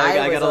confused.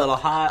 I was got a little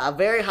hot. I'm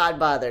very hot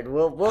bothered.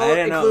 We'll I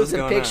didn't know what include was some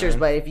going pictures, on.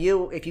 but if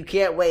you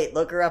can't wait,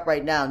 look her up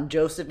right now.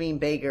 Josephine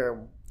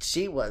Baker,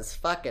 she was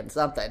fucking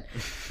something.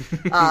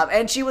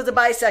 And she was a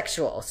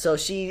bisexual. So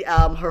she,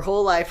 her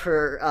whole life,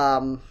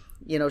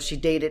 she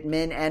dated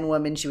men and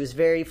women. She was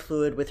very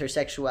fluid with her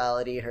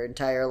sexuality her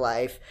entire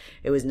life.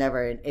 It was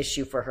never an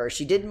issue for her.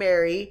 She did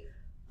marry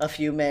a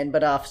few men,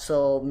 but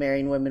also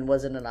marrying women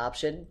wasn't an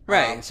option.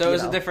 Right. So it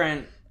was a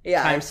different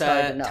it's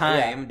hard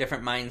to know,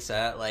 different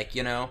mindset. Like,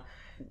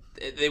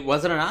 it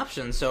wasn't an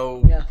option.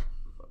 So,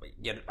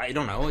 I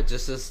don't know. It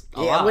just is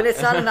a lot. When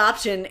it's not an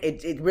option,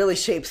 it really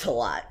shapes a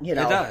lot. It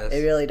does.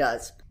 It really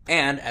does.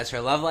 And as her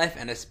love life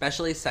and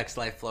especially sex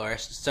life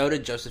flourished, so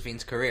did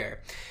Josephine's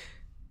career.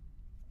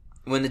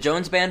 When the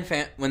Jones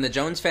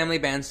family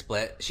band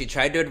split, she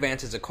tried to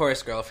advance as a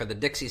chorus girl for the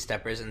Dixie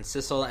Steppers in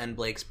Sissel and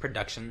Blake's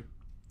production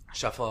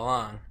Shuffle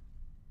Along.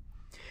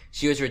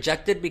 She was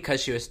rejected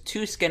because she was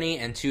too skinny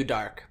and too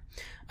dark.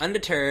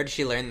 Undeterred,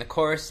 she learned the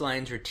chorus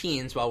lines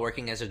routines while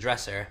working as a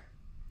dresser.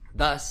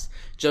 Thus,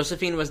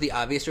 Josephine was the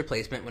obvious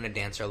replacement when a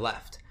dancer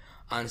left.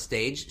 On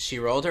stage, she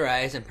rolled her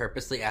eyes and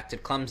purposely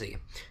acted clumsy.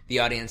 The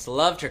audience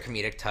loved her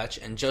comedic touch,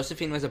 and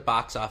Josephine was a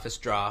box office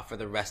draw for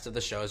the rest of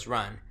the show's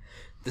run.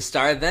 The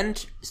star then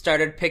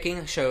started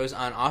picking shows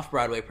on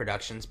off-Broadway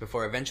productions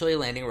before eventually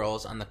landing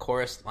roles on the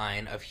chorus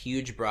line of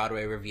huge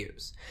Broadway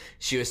revues.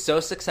 She was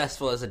so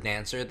successful as a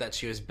dancer that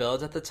she was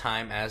billed at the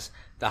time as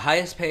the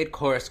highest-paid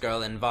chorus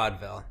girl in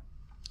vaudeville.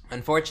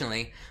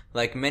 Unfortunately,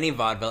 like many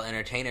vaudeville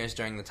entertainers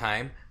during the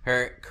time,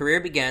 her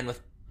career began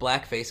with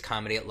blackface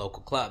comedy at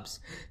local clubs.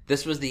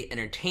 This was the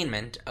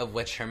entertainment of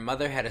which her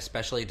mother had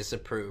especially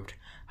disapproved.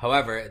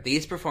 However,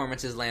 these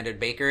performances landed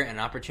Baker an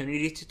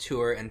opportunity to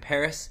tour in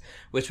Paris,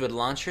 which would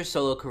launch her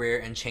solo career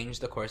and change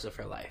the course of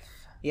her life.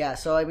 Yeah,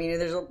 so I mean,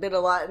 there's been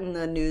a lot in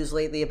the news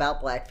lately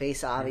about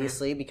blackface,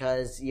 obviously,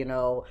 because,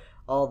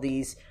 all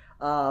these,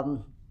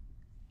 young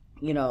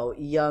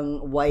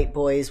white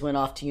boys went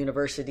off to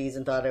universities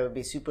and thought it would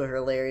be super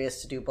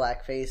hilarious to do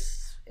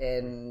blackface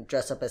and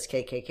dress up as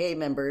KKK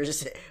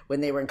members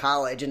when they were in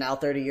college, and now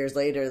 30 years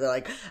later they're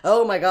like,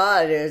 oh my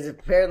god,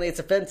 apparently it's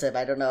offensive.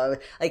 I don't know,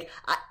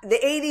 the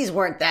 80s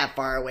weren't that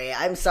far away.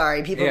 I'm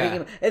sorry, people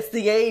thinking it's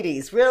the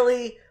 80s,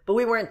 really? But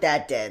we weren't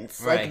that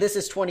dense. Right. This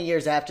is 20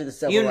 years after the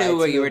Civil Rights You knew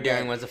what you were movement.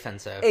 doing was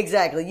offensive.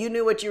 Exactly. You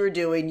knew what you were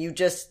doing. You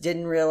just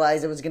didn't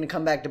realize it was going to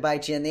come back to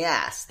bite you in the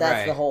ass.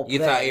 That's the whole thing. You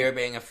thought you were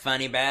being a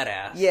funny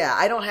badass. Yeah,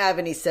 I don't have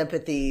any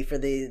sympathy for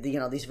the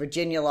these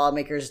Virginia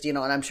lawmakers, and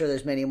I'm sure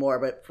there's many more,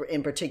 but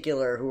in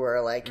particular who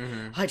are like,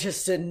 I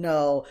just didn't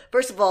know.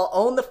 First of all,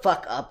 own the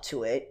fuck up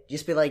to it.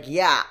 Just be like,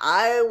 yeah,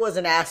 I was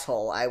an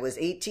asshole. I was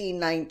 18,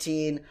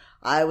 19.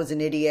 I was an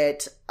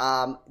idiot.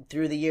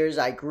 Through the years,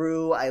 I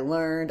grew, I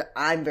learned,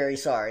 I'm very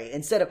sorry.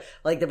 Instead of,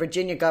 the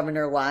Virginia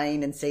governor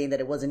lying and saying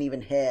that it wasn't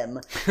even him.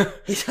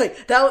 He's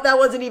like, that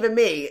wasn't even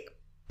me.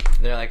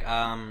 They're like,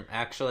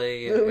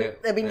 actually...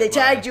 they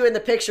tagged you in the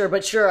picture,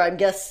 but sure, I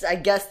guess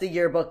the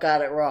yearbook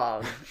got it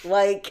wrong.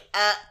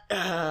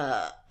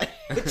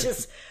 It's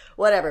just,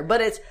 whatever.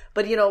 But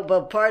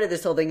part of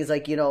this whole thing is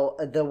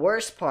the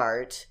worst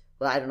part...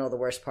 Well, I don't know the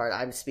worst part.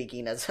 I'm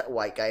speaking as a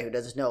white guy who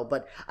doesn't know,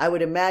 but I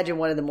would imagine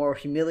one of the more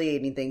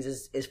humiliating things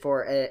is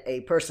for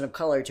a person of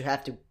color to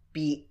have to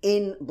be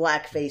in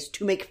blackface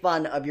to make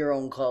fun of your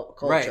own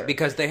culture. Right,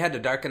 because they had to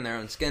darken their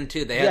own skin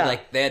too. They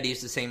had they had to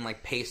use the same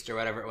paste or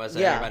whatever it was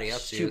that everybody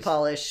else used. Shoe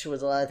polish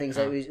was a lot of things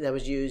that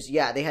was used.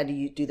 Yeah, they had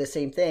to do the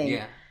same thing.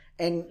 Yeah.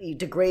 And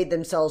degrade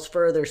themselves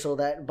further so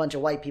that a bunch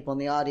of white people in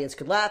the audience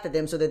could laugh at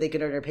them so that they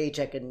could earn their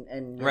paycheck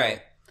and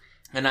right.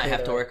 And not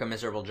have to work a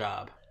miserable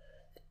job.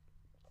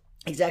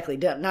 Exactly.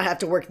 Not have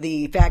to work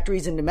the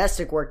factories and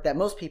domestic work that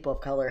most people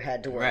of color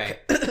had to work.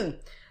 Right.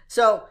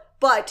 So,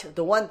 But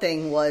the one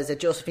thing was that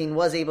Josephine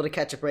was able to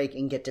catch a break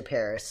and get to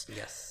Paris.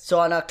 Yes. So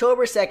on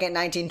October 2nd,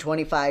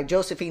 1925,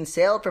 Josephine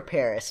sailed for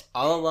Paris.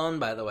 All alone,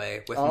 by the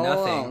way, with All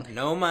nothing. alone.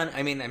 No money.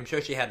 I mean, I'm sure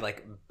she had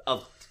like a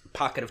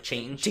pocket of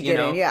change, To get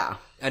in, yeah.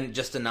 and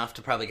just enough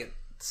to probably get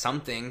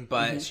something,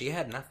 but she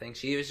had nothing.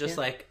 She was just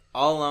like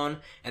all alone,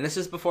 and this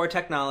is before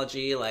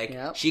technology.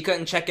 Like she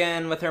couldn't check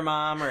in with her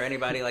mom or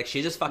anybody. Like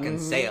she just fucking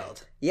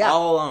sailed,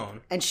 all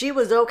alone, and she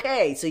was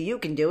okay. So you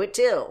can do it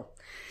too.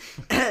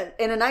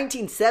 In a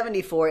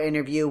 1974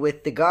 interview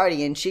with The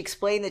Guardian, she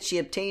explained that she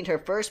obtained her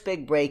first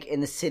big break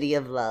in the City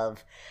of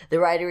Love. The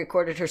writer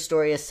recorded her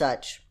story as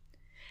such.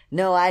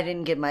 No, I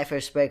didn't get my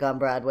first break on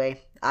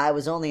Broadway. I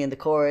was only in the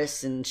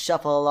chorus and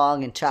shuffle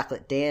along in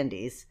chocolate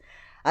dandies.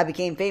 I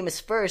became famous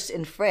first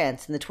in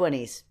France in the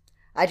 20s.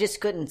 I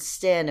just couldn't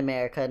stand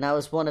America, and I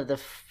was one of the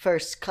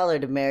first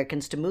colored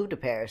Americans to move to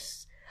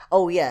Paris.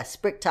 Oh yes,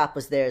 Bricktop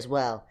was there as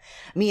well.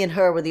 Me and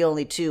her were the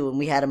only two, and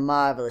we had a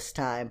marvelous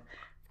time.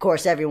 Of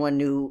course, everyone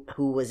knew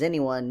who was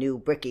anyone knew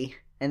Bricky,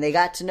 and they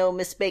got to know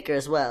Miss Baker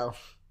as well.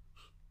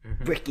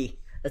 Bricky.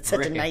 That's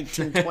such Bricky. a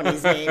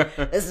 1920s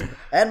name.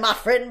 And my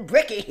friend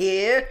Bricky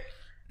here.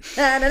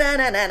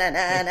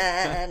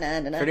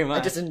 Pretty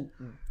much.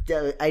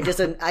 I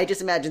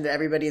just imagine that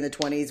everybody in the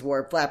 20s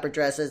wore flapper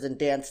dresses and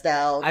danced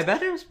out. I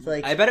bet it was.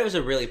 like- I bet it was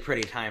a really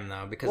pretty time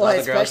though, because all the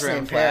girls were especially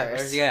in flappers.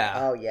 Paris. Yeah.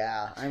 Oh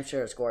yeah, I'm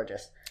sure it's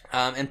gorgeous.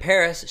 In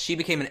Paris, she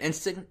became an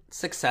instant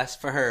success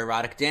for her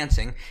erotic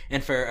dancing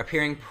and for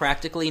appearing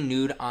practically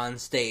nude on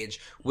stage,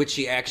 which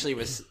she actually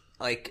was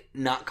like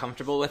not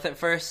comfortable with at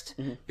first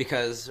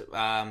because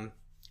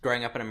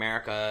growing up in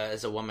America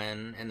as a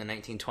woman in the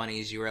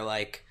 1920s, you were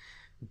like,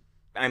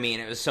 I mean,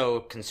 it was so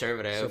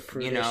conservative, So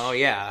you know,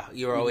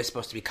 you were always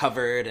supposed to be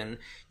covered and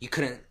you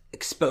couldn't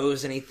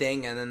expose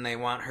anything, and then they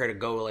want her to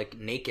go like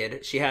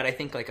naked. She had, I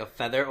think, like a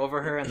feather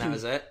over her and that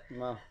was it.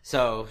 Wow.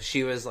 So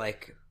she was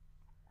like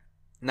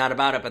not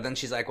about it, but then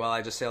she's like, well,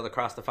 I just sailed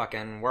across the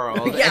fucking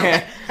world.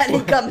 Yeah, I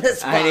didn't come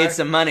this far. I need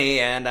some money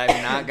and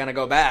I'm not gonna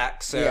go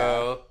back. So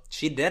Yeah.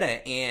 she did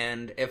it,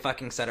 and it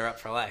fucking set her up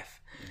for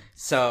life.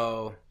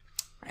 So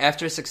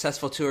after a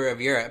successful tour of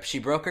Europe, she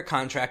broke her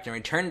contract and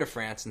returned to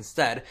France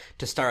instead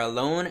to star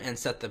alone and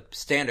set the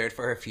standard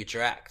for her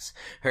future acts.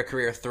 Her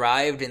career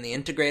thrived in the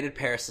integrated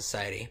Paris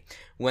society.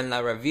 When La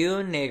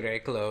Revue Negre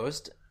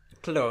closed,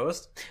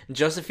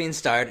 Josephine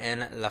starred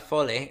in La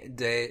Folie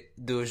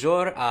du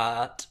Jour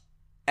at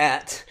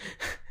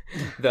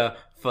the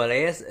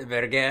Folies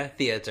Bergère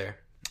Theatre.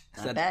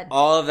 Said bad.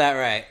 all of that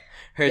right.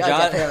 Her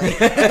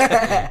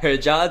Yeah, her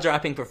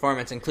jaw-dropping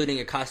performance, including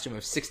a costume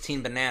of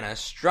 16 bananas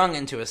strung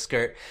into a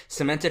skirt,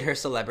 cemented her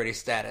celebrity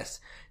status.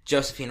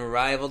 Josephine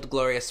rivaled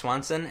Gloria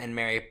Swanson and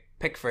Mary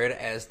Pickford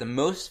as the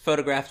most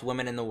photographed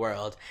woman in the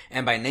world,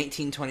 and by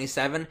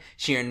 1927,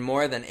 she earned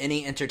more than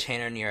any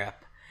entertainer in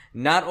Europe.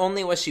 Not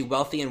only was she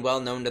wealthy and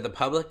well-known to the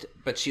public,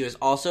 but she was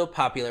also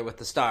popular with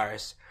the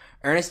stars.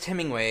 Ernest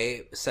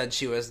Hemingway said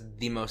she was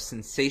the most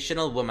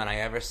sensational woman I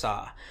ever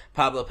saw.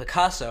 Pablo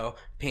Picasso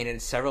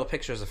painted several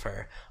pictures of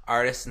her.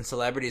 Artists and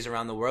celebrities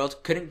around the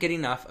world couldn't get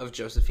enough of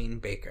Josephine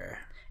Baker.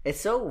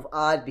 It's so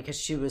odd because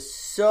she was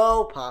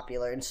so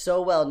popular and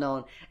so well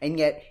known, and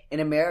yet in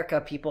America,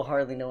 people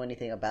hardly know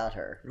anything about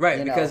her. Right,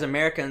 you know? because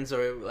Americans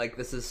are like,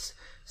 this is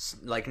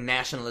like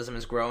nationalism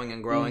is growing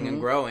and growing and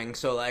growing.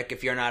 So like,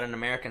 if you're not an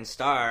American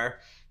star,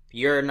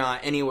 you're not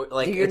anywhere.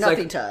 Like You're it's nothing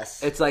like, to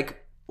us. It's like,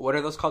 what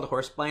are those called?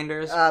 Horse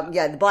blinders?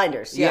 Yeah, the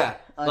blinders. Yeah,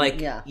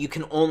 You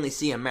can only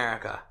see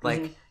America.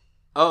 Like,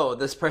 oh,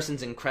 this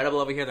person's incredible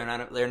over here.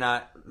 They're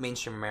not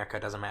mainstream America.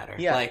 It doesn't matter.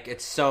 Yeah. Like,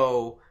 it's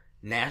so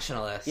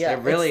nationalist. Yeah,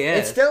 it really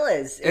is. It still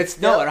is. It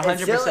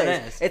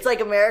 100% is. It's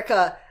like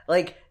America,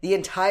 like the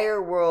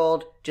entire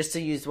world, just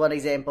to use one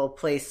example,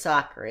 plays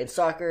soccer. And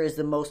soccer is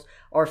the most,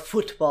 or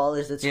football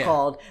as it's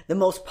called, the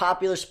most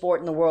popular sport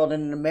in the world.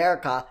 And in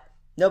America,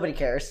 nobody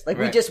cares. Like,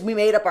 Right. we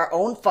made up our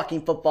own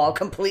fucking football,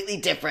 completely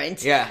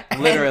different. Yeah,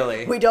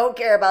 literally. And we don't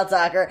care about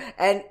soccer.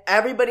 And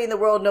everybody in the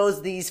world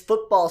knows these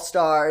football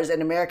stars.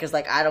 And America's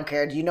like, I don't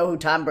care. Do you know who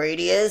Tom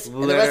Brady is?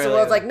 And the rest of the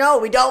world's like, no,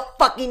 we don't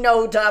fucking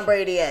know who Tom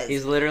Brady is.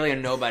 He's literally a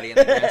nobody in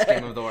the grand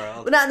scheme of the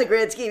world. But not in the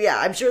grand scheme, yeah.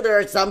 I'm sure there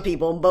are some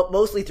people, but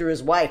mostly through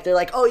his wife. They're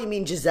like, oh, you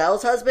mean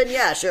Giselle's husband?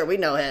 Yeah, sure, we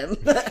know him.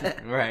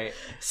 Right.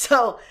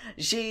 So,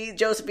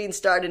 Josephine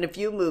starred in a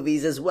few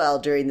movies as well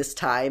during this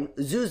time.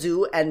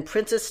 Zuzu and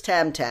Princess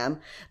Tam Tam,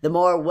 the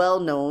more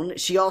well-known.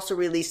 She also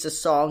released a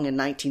song in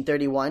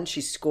 1931.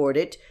 She scored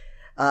it.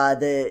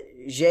 The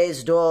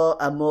Jeux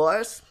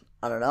d'Amours.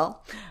 I don't know.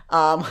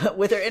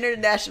 With her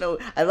international,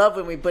 I love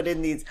when I put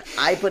in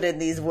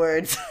these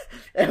words.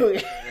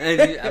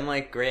 I'm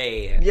like,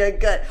 great. You're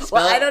good.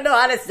 I don't know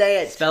how to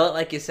say it. Spell it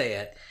like you say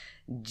it.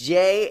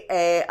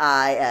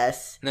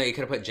 Jais. No, you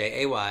could have put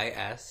Jays.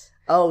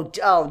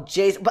 Oh,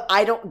 Jay's. But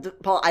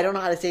Paul, I don't know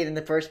how to say it in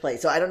the first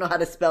place, so I don't know how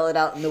to spell it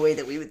out in the way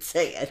that we would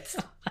say it.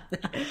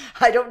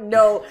 I don't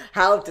know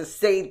how to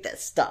say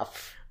this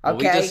stuff.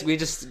 Okay? We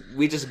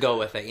just go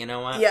with it, you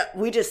know what? Yeah,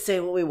 we just say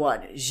what we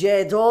want.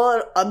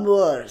 J'adore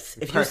amours.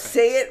 If you Perfect.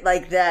 say it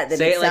like that, then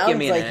Say it it like you sounds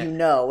mean like it. you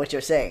know what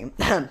you're saying.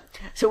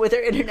 So with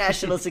her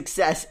international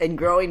success and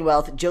growing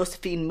wealth,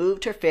 Josephine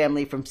moved her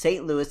family from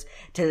St. Louis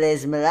to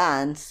Les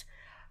Milans,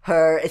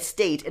 her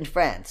estate in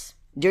France.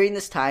 During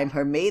this time,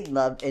 her maid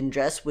love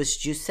interest was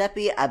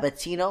Giuseppe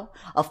Abatino,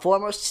 a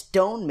former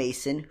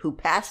stonemason who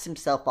passed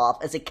himself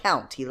off as a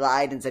count. He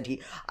lied and said,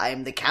 I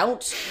am the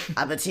Count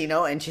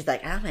Abatino. And she's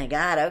like, oh my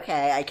God,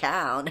 okay, I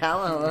count.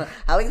 How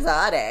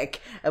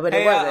exotic. But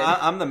Hey, it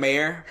wasn't. I'm the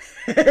mayor.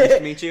 Nice to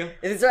meet you.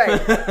 That's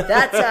right.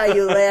 That's how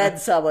you land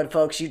someone,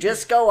 folks. You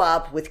just go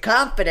up with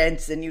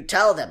confidence and you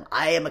tell them,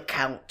 I am a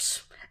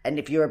count. And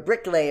if you're a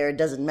bricklayer, it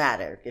doesn't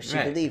matter if she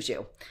Right. believes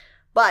you.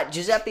 But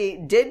Giuseppe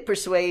did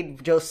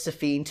persuade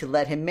Josephine to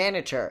let him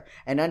manage her,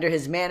 and under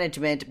his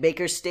management,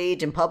 Baker's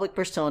stage and public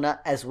persona,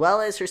 as well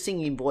as her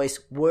singing voice,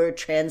 were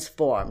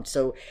transformed.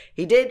 So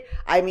he did,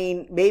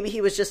 maybe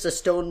he was just a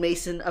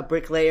stonemason, a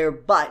bricklayer,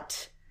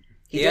 but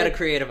He had a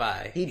creative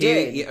eye. He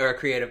did. Or a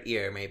creative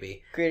ear,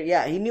 maybe.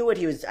 yeah, he knew what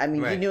he was, he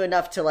Right. knew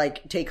enough to,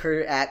 take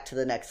her act to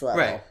the next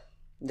level. Right.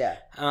 Yeah.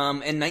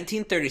 In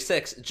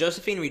 1936,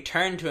 Josephine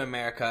returned to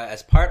America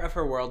as part of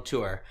her world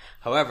tour.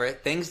 However,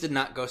 things did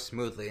not go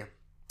smoothly.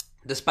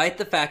 Despite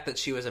the fact that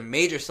she was a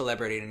major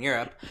celebrity in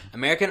Europe,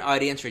 American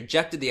audience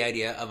rejected the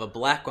idea of a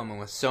black woman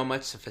with so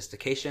much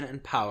sophistication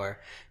and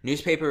power.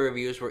 Newspaper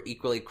reviews were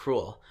equally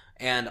cruel.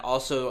 And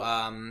also,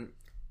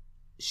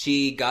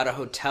 she got a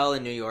hotel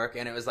in New York,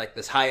 and it was like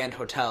this high-end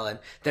hotel, and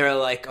they were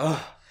like,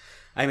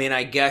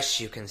 I guess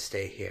you can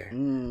stay here.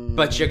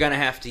 But you're gonna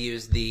have to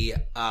use the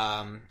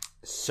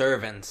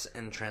servants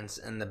entrance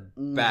in the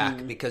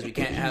back because we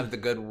can't have the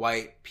good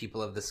white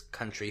people of this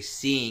country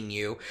seeing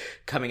you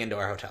coming into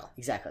our hotel.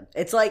 Exactly.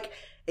 It's like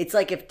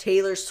if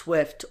Taylor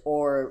Swift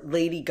or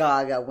Lady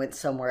Gaga went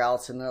somewhere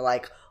else and they're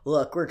like,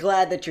 look, we're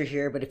glad that you're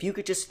here, but if you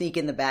could just sneak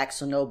in the back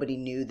so nobody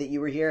knew that you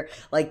were here.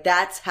 Like,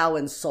 that's how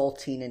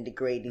insulting and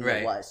degrading Right.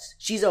 it was.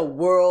 She's a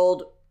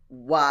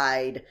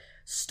worldwide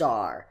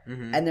star,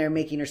 and they're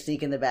making her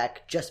sneak in the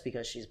back just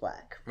because she's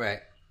black. Right.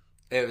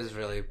 It was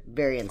really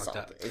Very fucked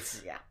insulting. up.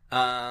 It's, yeah.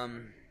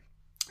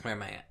 Where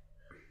am I at?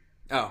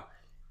 Oh.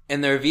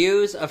 In the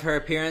reviews of her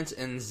appearance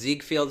in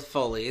Ziegfeld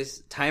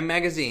Follies, Time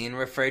magazine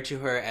referred to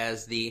her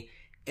as the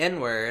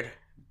N-word,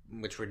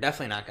 which we're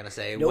definitely not going to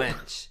say, Nope.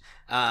 wench,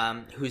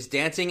 whose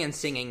dancing and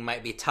singing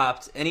might be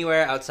topped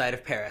anywhere outside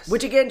of Paris.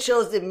 Which again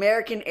shows the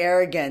American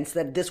arrogance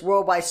that this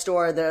worldwide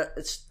star, they're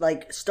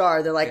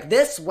like,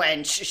 this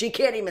wench, she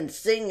can't even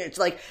sing. It's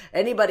like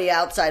anybody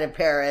outside of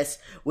Paris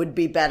would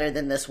be better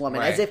than this woman.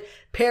 Right. As if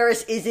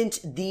Paris isn't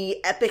the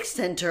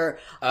epicenter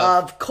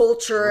of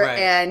culture Right.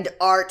 and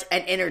art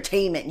and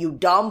entertainment. You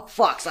dumb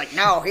fucks. Like,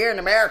 no, here in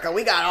America,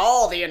 we got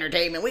all the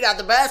entertainment. We got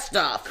the best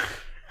stuff.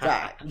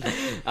 God.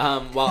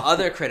 While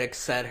other critics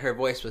said her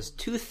voice was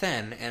too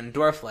thin and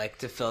dwarf-like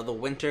to fill the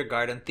Winter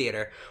Garden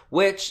Theater,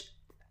 which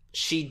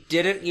she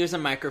didn't use a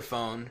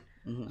microphone.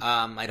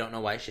 I don't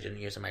know why she didn't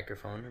use a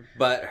microphone,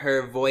 but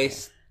her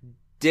voice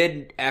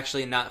did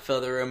actually not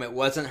fill the room. It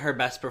wasn't her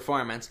best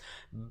performance.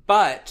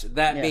 But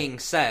that being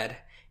said,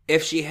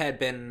 if she had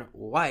been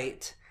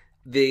white,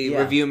 the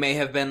review may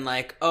have been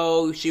like,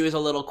 oh, she was a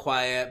little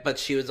quiet, but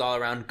she was all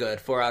around good.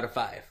 4 out of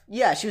 5.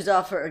 Yeah, she was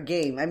off her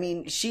game. I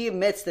mean, she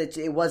admits that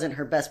it wasn't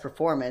her best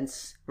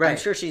performance. Right. I'm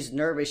sure she's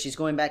nervous. She's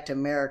going back to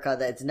America.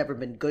 That's never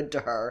been good to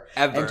her.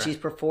 Ever. And she's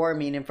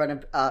performing in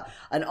front of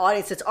an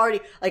audience that's already,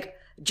 like,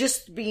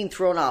 just being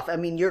thrown off. I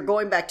mean, you're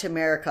going back to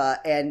America,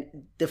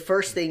 and the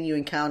first thing you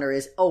encounter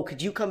is, oh,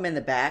 could you come in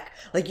the back?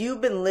 Like,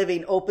 you've been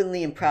living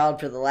openly and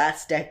proud for the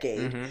last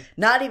decade,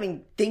 not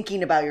even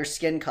thinking about your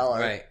skin color.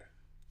 Right.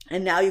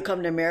 And now you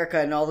come to America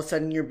and all of a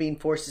sudden you're being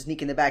forced to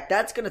sneak in the back.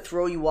 That's going to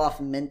throw you off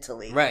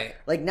mentally. Right.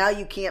 Like, now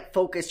you can't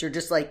focus. You're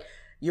just like,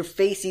 you're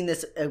facing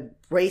this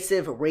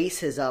abrasive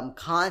racism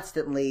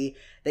constantly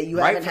that you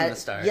Right haven't from had. the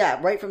start. Yeah,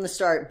 right from the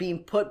start, being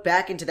put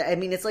back into that. I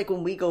mean, it's like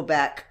when we go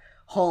back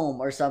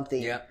home or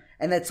something. Yeah.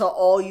 And that's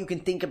all you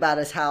can think about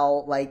is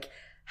how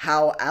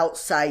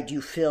outside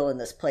you feel in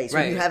this place.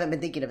 When Right. you haven't been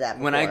thinking of that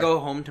before. When I go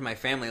home to my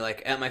family,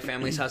 like at my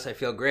family's house, I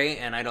feel great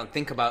and I don't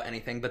think about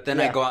anything. But then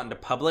I Yeah. go out into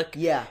public,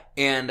 Yeah.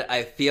 and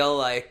I feel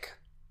like,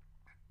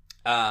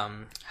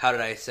 how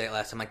did I say it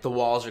last time? Like the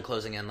walls are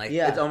closing in. Like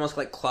it's almost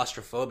like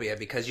claustrophobia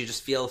because you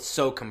just feel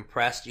so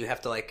compressed. You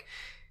have to like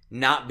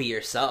not be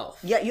yourself.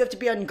 Yeah, you have to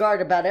be on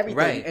guard about everything.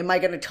 Right. Am I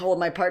going to hold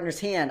my partner's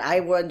hand? I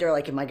wonder,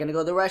 like, am I going to go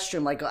to the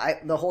restroom? Like,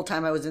 the whole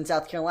time I was in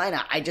South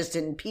Carolina, I just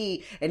didn't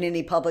pee in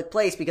any public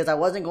place because I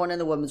wasn't going in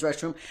the women's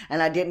restroom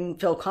and I didn't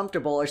feel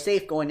comfortable or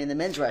safe going in the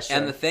men's restroom.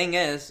 And the thing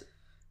is,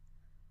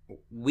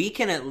 we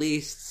can at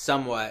least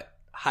somewhat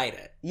hide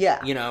it.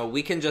 Yeah. You know,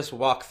 we can just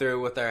walk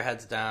through with our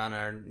heads down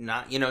or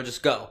not,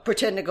 just go.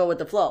 Pretend to go with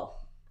the flow.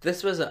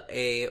 This was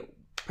a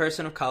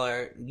person of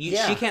color.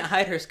 Yeah. She can't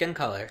hide her skin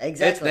color.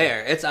 Exactly. It's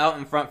there. It's out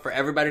in front for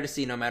everybody to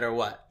see no matter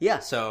what. Yeah.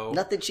 So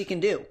Nothing she can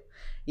do.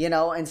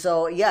 And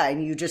so, yeah,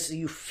 and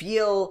you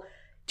feel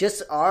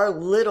just our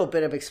little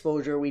bit of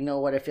exposure, we know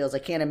what it feels. I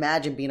can't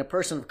imagine being a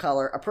person of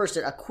color,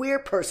 a queer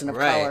person of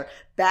color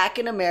back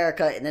in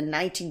America in the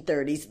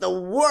 1930s, the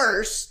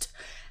worst,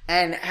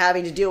 and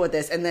having to deal with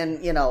this. And then,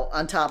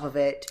 on top of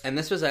it. And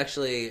this was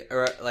actually,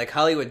 like,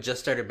 Hollywood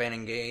just started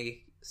banning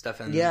gay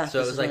stuff. And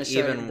so it was like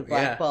even the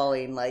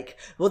blackballing,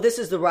 this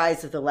is the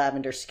rise of the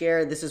lavender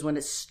scare. This is when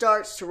it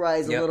starts to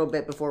rise a little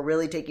bit before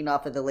really taking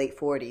off in the late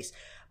 40s.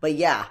 But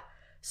yeah.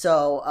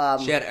 So,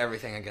 she had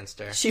everything against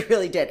her. She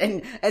really did.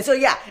 And so,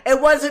 yeah, it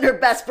wasn't her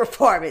best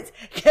performance.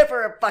 Give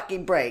her a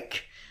fucking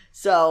break.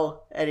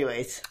 So,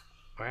 anyways.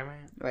 Where am I?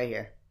 Right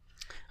here.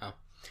 Oh.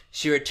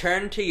 She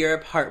returned to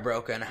Europe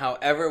heartbroken.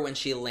 However, when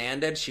she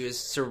landed, she was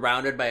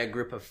surrounded by a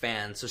group of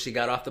fans. So she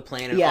got off the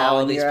plane and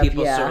all these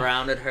people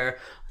surrounded her.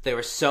 They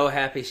were so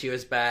happy she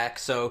was back.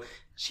 So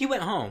she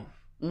went home.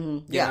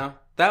 Mm-hmm. You know?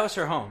 That was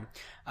her home.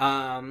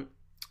 Upon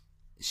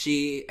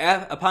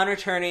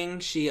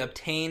returning, she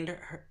obtained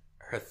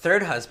her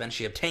third husband.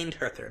 She obtained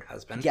her third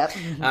husband. Yep.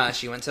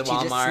 She went to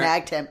Walmart. She just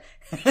snagged him.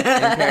 In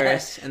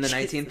Paris in the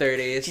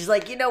 1930s. She's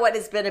like, you know what?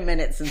 It's been a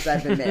minute since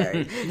I've been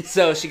married.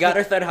 So she got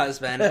her third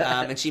husband,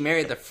 and she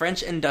married the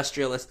French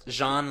industrialist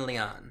Jean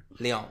Leon.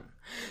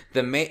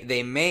 The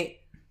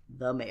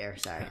mayor,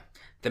 sorry.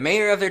 The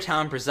mayor of their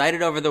town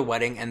presided over the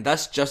wedding, and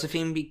thus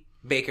Josephine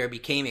Baker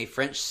became a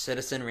French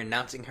citizen,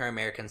 renouncing her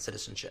American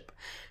citizenship.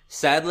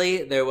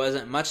 Sadly, there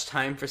wasn't much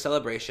time for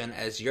celebration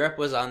as Europe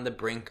was on the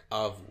brink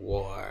of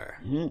war.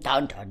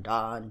 Dun, dun,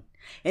 dun.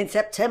 In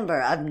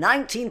September of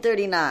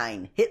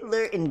 1939,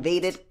 Hitler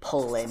invaded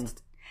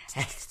Poland.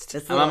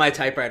 I'm on my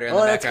typewriter in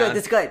the background.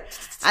 That's good.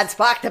 And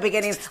sparked the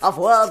beginning of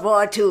World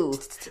War II.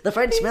 The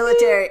French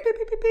military...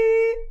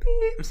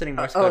 I'm sitting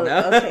Morse code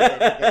now. Okay, good.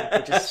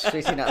 We're just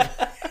switching up.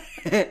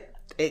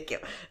 Thank you.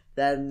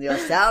 Then your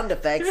sound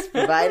effects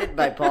provided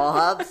by Paul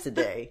Hobbs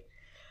today.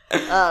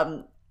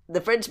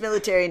 The French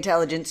military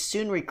intelligence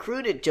soon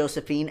recruited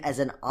Josephine as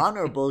an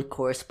honorable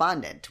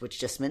correspondent, which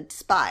just meant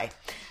spy.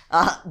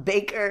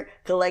 Baker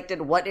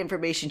collected what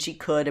information she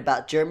could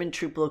about German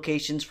troop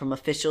locations from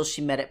officials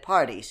she met at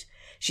parties.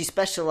 She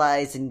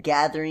specialized in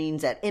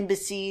gatherings at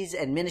embassies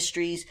and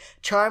ministries,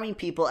 charming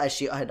people as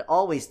she had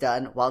always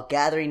done while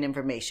gathering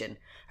information.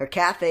 Her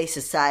cafe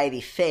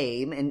society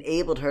fame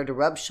enabled her to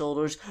rub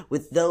shoulders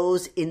with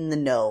those in the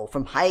know,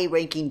 from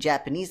high-ranking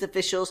Japanese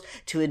officials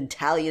to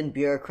Italian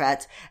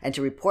bureaucrats, and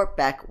to report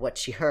back what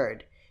she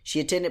heard. She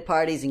attended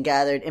parties and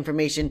gathered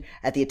information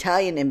at the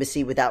Italian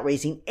embassy without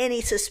raising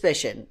any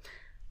suspicion.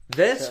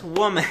 This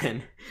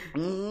woman,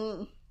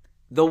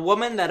 the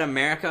woman that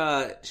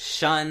America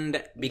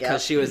shunned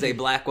because she was a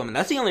black woman,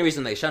 that's the only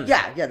reason they shunned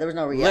her. Yeah, there was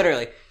no reason.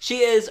 Literally. She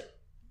is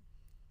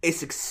a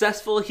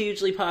successful,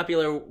 hugely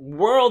popular,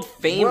 world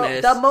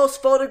famous... the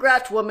most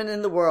photographed woman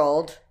in the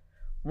world.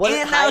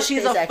 And now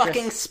she's a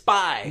fucking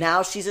spy.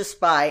 Now she's a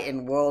spy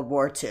in World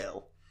War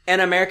II.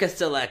 And America's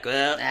still like,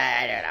 well,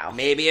 I don't know.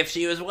 Maybe if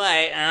she was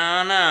white, I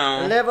don't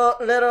know.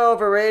 Little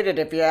overrated,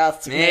 if you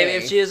ask me. Maybe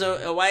if she is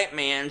a white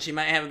man, she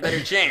might have a better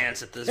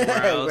chance at this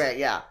world. Right,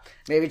 yeah.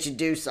 Maybe she'd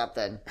do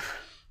something.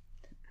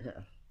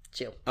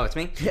 Chill. Oh, it's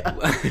me?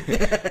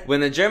 Yeah.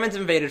 When the Germans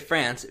invaded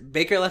France,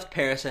 Baker left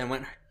Paris and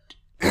went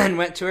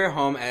to her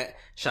home at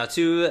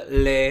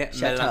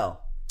Chateau.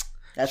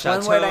 That's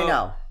one word I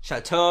know.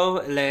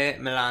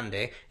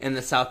 Chateau-le-Mélande in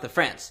the south of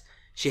France.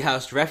 She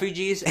housed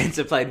refugees and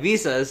supplied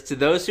visas to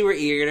those who were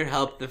eager to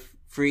help the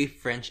Free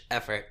French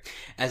effort.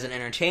 As an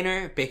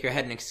entertainer, Baker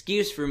had an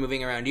excuse for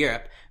moving around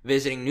Europe,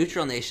 visiting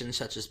neutral nations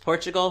such as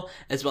Portugal,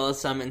 as well as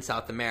some in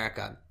South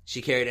America.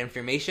 She carried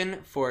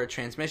information for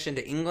transmission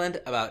to England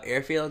about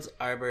airfields,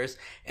 arbors,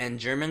 and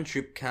German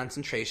troop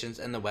concentrations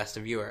in the west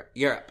of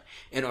Europe.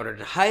 In order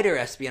to hide her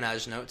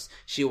espionage notes,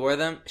 she wrote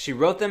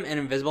them in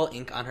invisible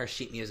ink on her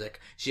sheet music.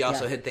 She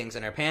also hid things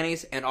in her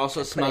panties and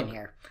also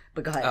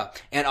But go ahead.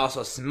 And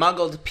also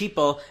smuggled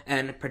people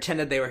and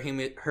pretended they were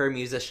her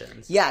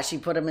musicians. Yeah, she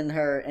put him in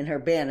her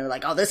band and were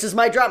like, oh, this is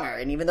my drummer.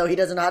 And even though he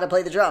doesn't know how to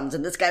play the drums,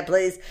 and this guy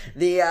plays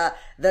the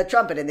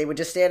trumpet, and they would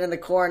just stand in the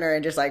corner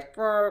and just like...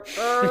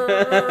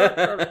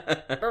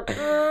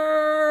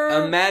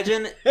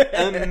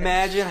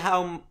 Imagine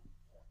how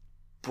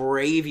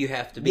brave you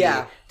have to be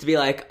to be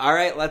like, all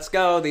right, let's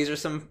go. These are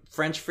some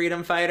French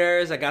freedom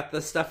fighters. I got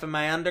this stuff in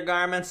my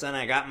undergarments, and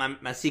I got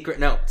my secret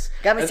notes.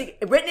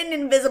 Written in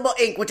invisible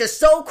ink, which is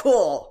so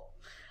cool.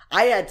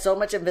 I had so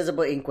much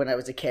invisible ink when I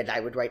was a kid. I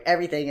would write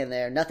everything in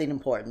there, nothing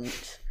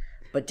important.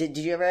 But did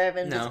you ever have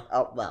invisible? No.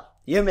 Oh, well,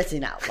 you're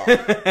missing out, Paul.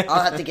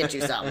 I'll have to get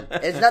you some.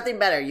 It's nothing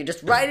better. You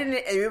just write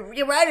it.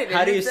 You write it.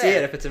 How do you see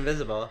it if it's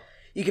invisible?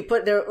 You could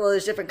put there. Well,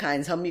 there's different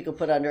kinds. Some you could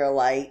put under a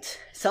light.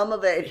 Some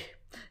of it,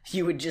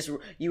 you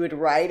would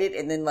write it,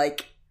 and then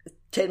like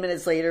 10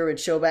 minutes later,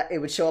 it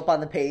would show up on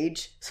the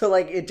page. So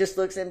like it just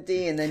looks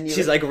empty, and then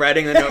she's like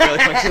writing the note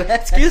really quick. She's like,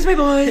 excuse me,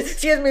 boys.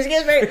 Excuse me.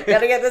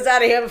 Gotta get this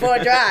out of here before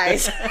it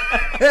dries.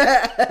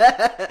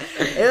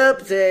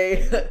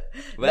 Oopsie.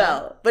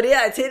 Well, no, but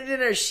yeah, it's hidden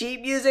in her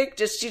sheet music.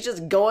 She's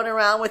just going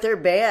around with her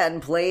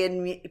band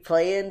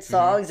playing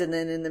songs, and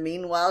then in the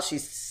meanwhile,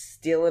 she's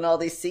stealing all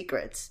these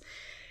secrets.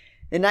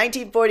 In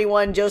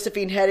 1941,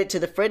 Josephine headed to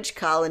the French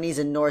colonies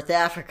in North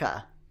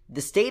Africa.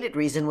 The stated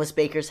reason was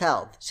Baker's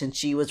health, since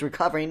she was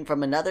recovering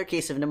from another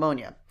case of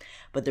pneumonia.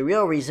 But the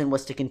real reason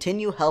was to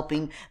continue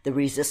helping the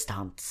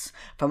resistance.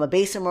 From a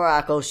base in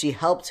Morocco, she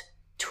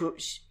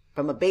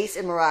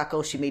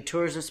made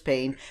tours of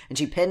Spain, and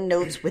she penned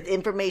notes with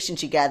information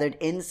she gathered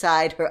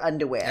inside her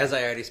underwear. As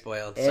I already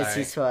spoiled. As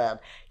he spoiled.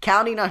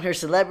 Counting on her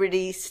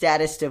celebrity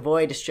status to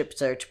avoid a strip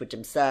search, which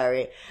I'm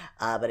sorry.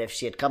 But if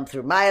she had come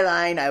through my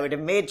line, I would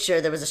have made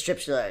sure there was a strip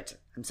search.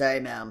 I'm sorry,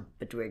 ma'am,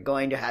 but we're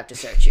going to have to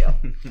search you.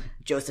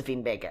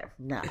 Josephine Baker.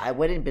 No, I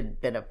wouldn't have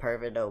been a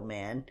pervert old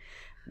man.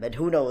 But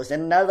who knows?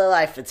 In another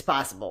life, it's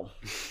possible.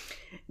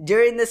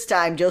 During this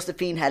time,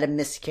 Josephine had a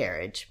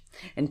miscarriage.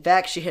 In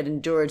fact, she had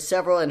endured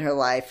several in her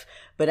life,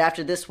 but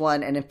after this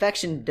one, an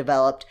infection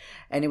developed,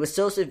 and it was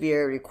so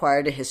severe it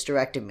required a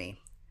hysterectomy.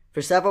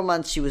 For several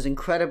months, she was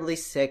incredibly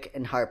sick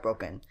and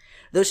heartbroken.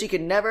 Though she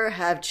could never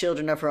have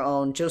children of her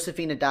own,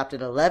 Josephine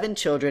adopted 11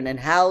 children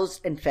and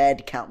housed and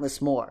fed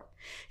countless more.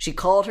 She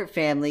called her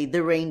family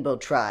the Rainbow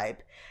Tribe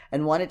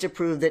and wanted to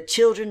prove that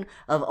children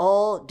of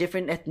all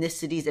different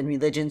ethnicities and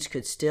religions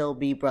could still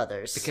be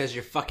brothers. Because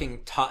you're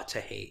fucking taught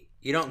to hate.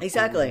 You don't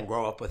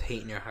grow up with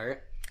hate in your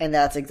heart. And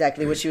that's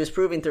exactly what she was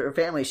proving through her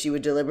family. She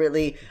would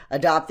deliberately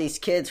adopt these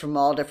kids from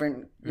all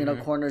different,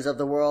 corners of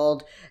the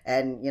world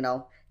and,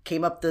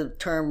 came up the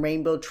term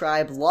Rainbow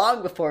Tribe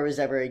long before it was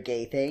ever a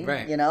gay thing,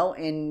 right.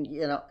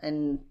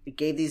 and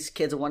gave these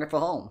kids a wonderful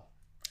home.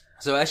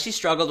 So as she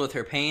struggled with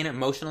her pain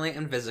emotionally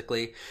and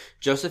physically,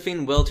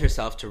 Josephine willed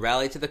herself to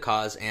rally to the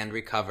cause and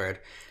recovered.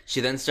 She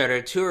then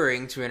started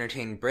touring to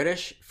entertain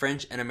British,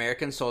 French, and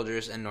American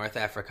soldiers in North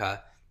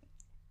Africa.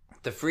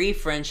 The Free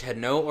French had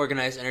no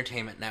organized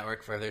entertainment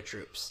network for their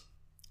troops.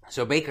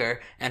 So Baker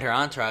and her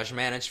entourage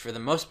managed for the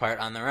most part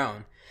on their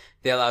own.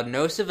 They allowed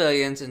no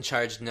civilians and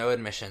charged no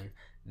admission.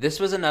 This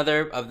was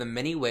another of the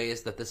many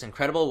ways that this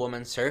incredible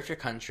woman served her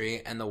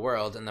country and the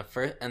world in the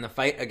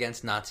fight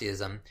against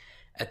Nazism.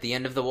 At the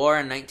end of the war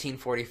in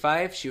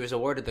 1945, she was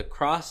awarded the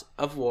Cross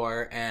of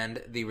War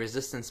and the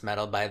Resistance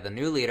Medal by the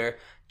new leader,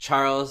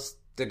 Charles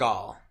de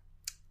Gaulle,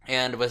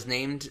 and was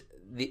named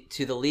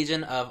to the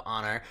Legion of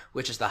Honor,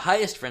 which is the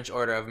highest French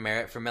order of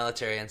merit for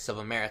military and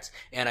civil merits.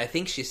 And I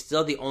think she's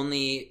still the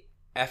only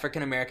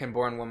African-American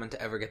born woman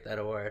to ever get that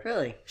award.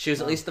 Really? She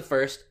was at least the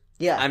first.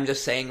 Yeah. I'm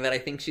just saying that I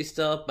think she's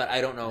still, but I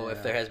don't know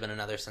if there has been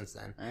another since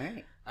then. All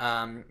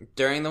right.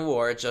 During the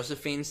war,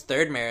 Josephine's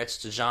third marriage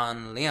to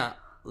Jean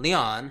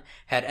Leon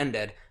had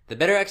ended. The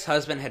bitter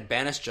ex-husband had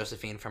banished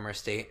Josephine from her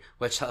state,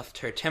 which left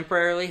her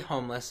temporarily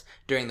homeless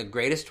during the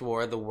greatest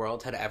war the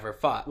world had ever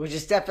fought. Which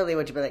is definitely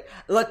what you'd be like,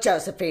 look,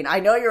 Josephine,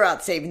 I know you're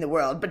out saving the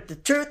world, but the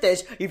truth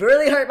is, you've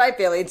really hurt my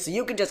feelings, so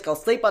you can just go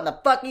sleep on the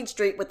fucking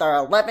street with our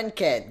 11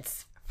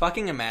 kids.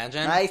 Fucking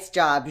imagine. Nice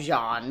job,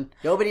 Jean.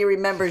 Nobody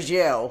remembers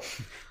you.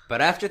 But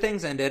after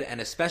things ended,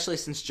 and especially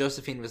since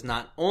Josephine was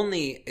not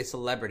only a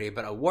celebrity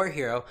but a war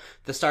hero,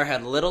 the star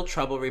had little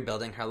trouble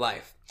rebuilding her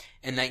life.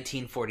 In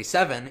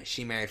 1947,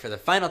 she married for the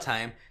final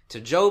time to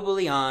Joe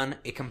Bouillon,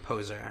 a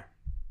composer.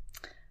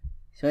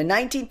 So in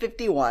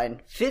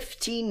 1951,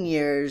 15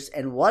 years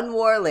and one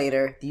war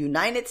later, the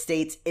United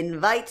States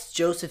invites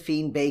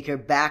Josephine Baker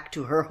back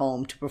to her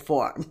home to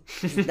perform.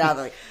 Now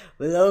they're like,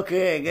 well,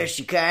 okay, I guess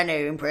you kind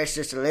of impressed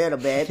us a little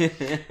bit.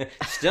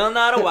 Still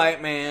not a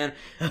white man,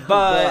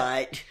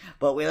 but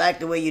we like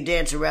the way you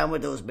dance around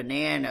with those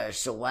bananas,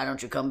 so why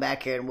don't you come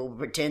back here and we'll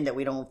pretend that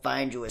we don't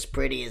find you as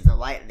pretty as the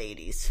white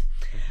ladies.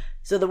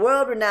 So the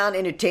world-renowned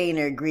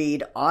entertainer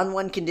agreed on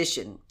one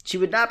condition. She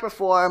would not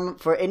perform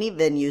for any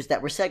venues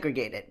that were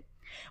segregated.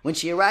 When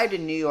she arrived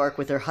in New York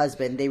with her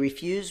husband, they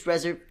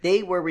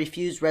were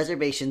refused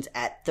reservations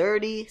at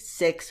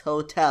 36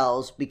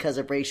 hotels because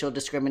of racial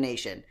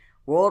discrimination.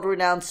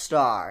 World-renowned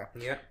star.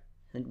 Yep.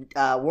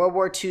 World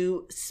War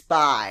II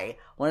spy.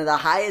 One of the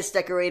highest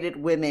decorated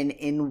women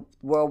in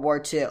World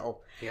War II.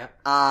 Yeah.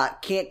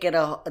 Can't get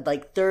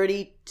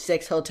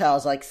 36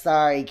 hotels. Like,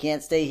 sorry,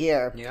 can't stay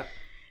here. Yep.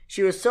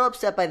 She was so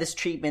upset by this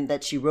treatment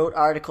that she wrote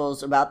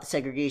articles about the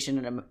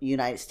segregation in the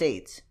United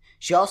States.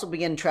 She also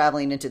began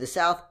traveling into the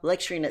South,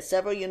 lecturing at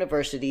several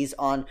universities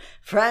on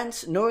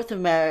France, North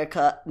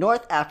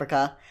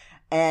Africa,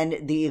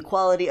 and the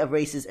equality of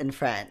races in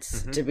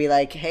France. To be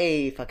like,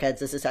 hey, fuckheads,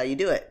 this is how you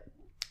do it.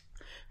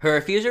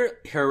 Her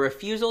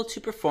refusal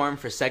to perform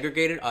for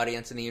segregated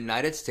audience in the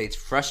United States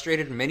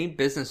frustrated many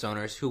business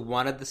owners who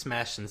wanted the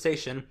smash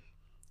sensation,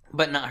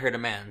 but not her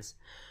demands.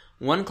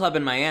 One club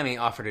in Miami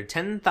offered her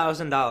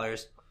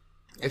 $10,000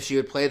 if she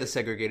would play the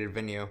segregated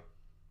venue.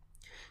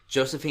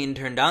 Josephine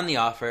turned down the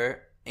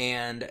offer,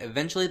 and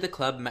eventually the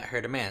club met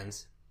her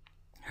demands.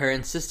 Her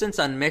insistence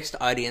on mixed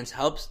audience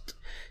helped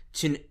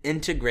to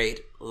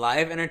integrate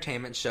live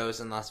entertainment shows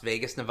in Las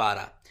Vegas,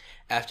 Nevada.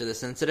 After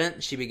this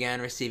incident, she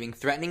began receiving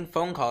threatening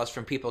phone calls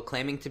from people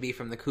claiming to be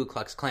from the Ku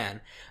Klux Klan.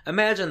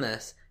 Imagine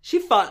this. She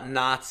fought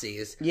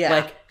Nazis.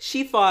 Yeah.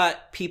 She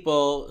fought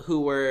people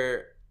who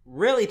were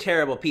really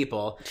terrible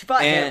people. She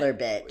fought Hitler,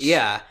 bitch.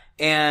 Yeah.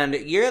 And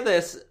you're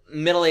this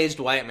middle-aged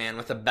white man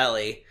with a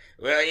belly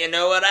Well, you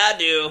know what I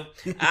do?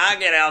 I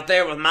get out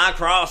there with my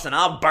cross and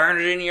I'll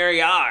burn it in your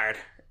yard.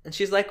 And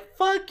she's like,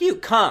 fuck you.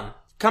 Come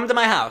to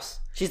my house.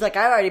 She's like,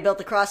 I already built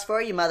the cross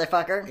for you,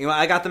 motherfucker.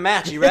 I got the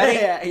match. You ready?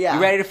 Yeah.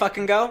 You ready to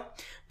fucking go?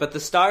 But the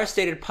star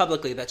stated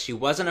publicly that she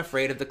wasn't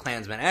afraid of the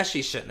Klansmen, as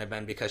she shouldn't have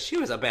been, because she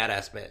was a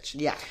badass bitch.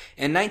 Yeah.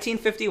 In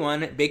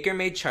 1951, Baker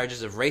made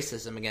charges of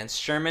racism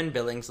against Sherman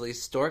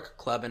Billingsley's Stork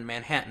Club in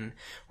Manhattan,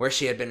 where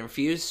she had been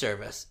refused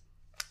service.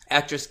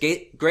 Actress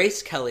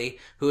Grace Kelly,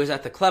 who was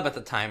at the club at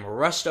the time,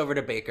 rushed over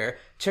to Baker,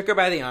 took her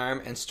by the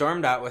arm, and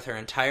stormed out with her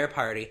entire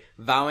party,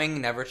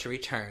 vowing never to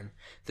return.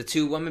 The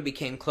two women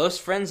became close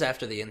friends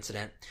after the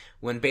incident.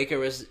 When Baker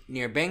was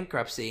near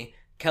bankruptcy,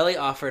 Kelly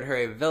offered her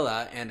a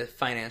villa and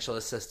financial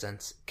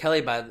assistance.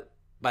 Kelly,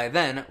 by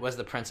then, was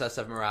the Princess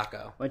of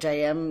Morocco. Which I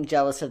am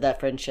jealous of that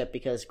friendship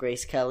because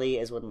Grace Kelly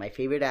is one of my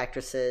favorite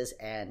actresses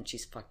and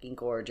she's fucking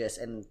gorgeous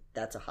and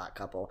that's a hot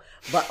couple.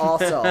 But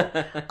also,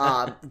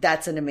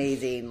 that's an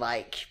amazing,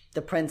 like,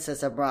 the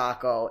Princess of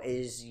Morocco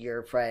is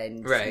your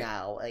friend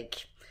now.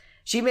 Like,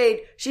 she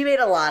made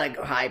a lot of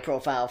high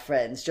profile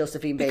friends,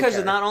 Josephine Baker.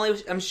 Because not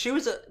only,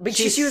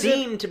 she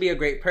seemed to be a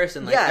great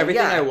person. Like,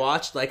 everything I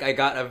watched, like, I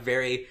got a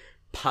very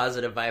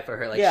positive vibe for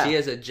her. Like, she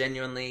is a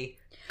genuinely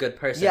good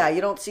person. Yeah, I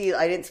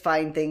didn't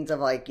find things of,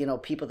 like, you know,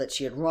 people that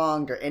she had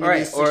wronged or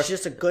enemies. She's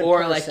just a good person.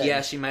 Or, like,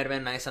 she might have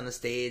been nice on the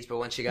stage, but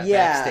when she got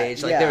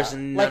backstage, like, there was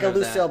none like a of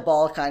Lucille that.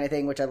 Ball kind of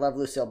thing, which I love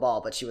Lucille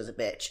Ball, but she was a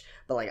bitch.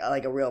 But,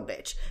 like a real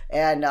bitch.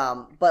 And,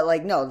 but,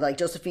 like, no, like,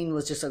 Josephine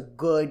was just a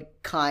good,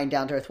 kind,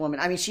 down-to-earth woman.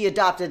 I mean, she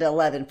adopted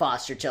 11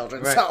 foster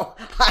children, so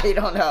I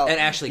don't know. And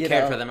actually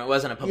cared for them. It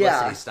wasn't a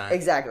publicity stunt.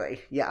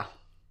 Exactly, yeah.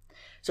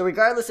 So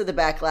regardless of the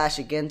backlash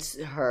against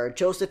her,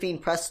 Josephine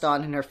pressed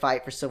on in her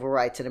fight for civil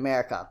rights in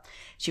America.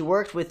 She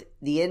worked with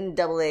the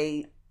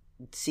NAACP,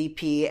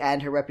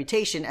 and her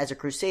reputation as a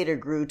crusader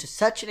grew to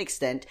such an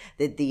extent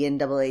that the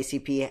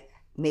NAACP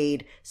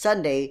made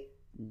Sunday,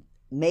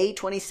 May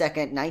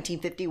 22nd,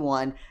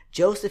 1951,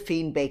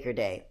 Josephine Baker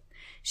Day.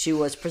 She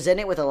was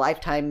presented with a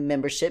lifetime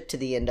membership to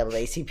the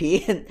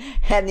NAACP,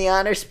 and the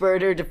honor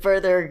spurred her to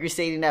further her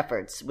crusading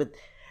efforts with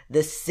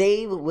the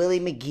Save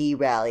Willie McGee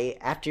rally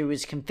after he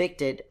was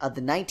convicted of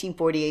the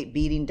 1948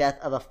 beating death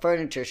of a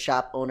furniture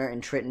shop owner in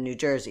Trenton, New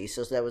Jersey.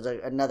 So that was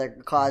another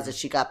cause that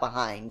she got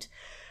behind.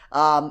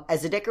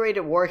 As a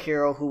decorated war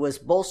hero who was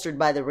bolstered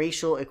by the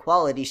racial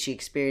equality she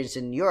experienced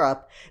in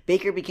Europe,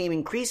 Baker became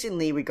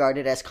increasingly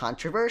regarded as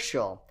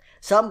controversial.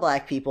 Some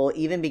black people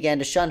even began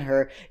to shun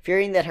her,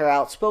 fearing that her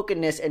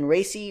outspokenness and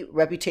racy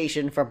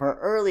reputation from her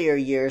earlier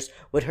years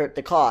would hurt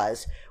the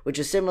cause, which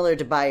is similar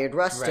to Bayard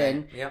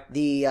Rustin,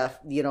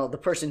 the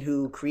person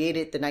who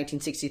created the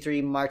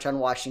 1963 March on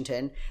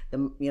Washington,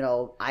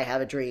 the I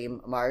Have a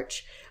Dream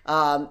March.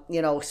 So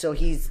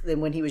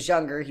when he was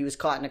younger, he was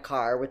caught in a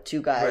car with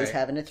two guys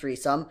having a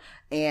threesome.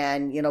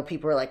 And,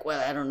 people were like,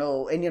 well, I don't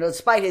know. And,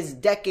 despite his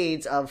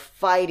decades of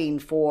fighting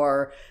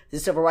for the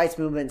civil rights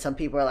movement, some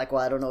people are like,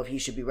 well, I don't know if he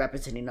should be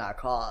representing our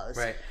cause.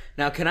 Right.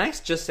 Now, can I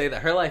just say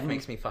that her life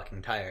makes me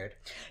fucking tired?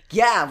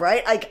 Yeah,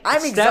 right? Like,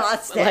 I'm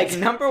exhausted. Like,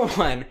 number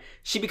one,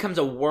 she becomes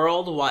a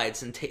worldwide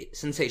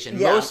sensation.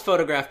 Yeah. Most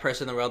photographed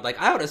person in the world. Like,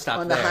 I would have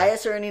stopped there. On the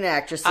highest earning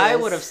actresses. I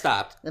would have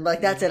stopped. I'm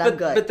like, that's it, I'm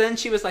good. But then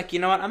she was like, you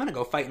know what? I'm going to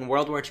go fight in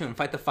World War II and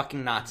fight the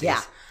fucking Nazis.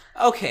 Yeah.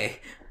 Okay.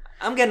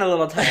 I'm getting a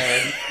little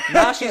tired.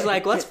 Now she's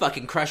like, let's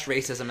fucking crush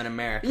racism in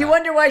America. You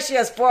wonder why she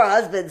has 4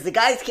 husbands. The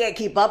guys can't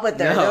keep up with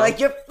her. No. They're like,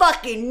 you're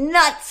fucking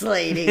nuts,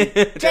 lady.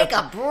 Take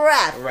a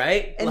breath.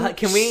 Right? And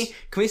can we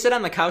sit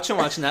on the couch and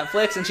watch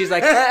Netflix? And she's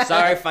like,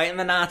 sorry, fighting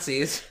the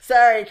Nazis.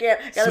 Sorry,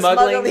 gotta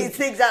smuggle these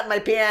things out in my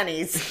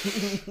panties.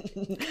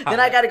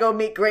 Then I gotta go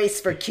meet Grace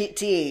for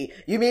tea.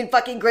 You mean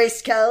fucking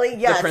Grace Kelly?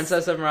 Yes. The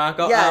Princess of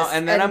Morocco? Yes. Oh,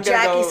 and then I'm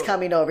Jackie's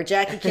coming over.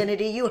 Jackie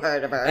Kennedy, you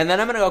heard of her. And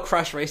then I'm gonna go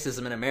crush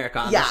racism in America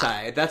on the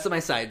side. That's my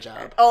side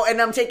job. Oh,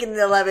 and I'm taking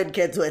the 11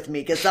 kids with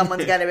me because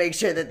someone's got to make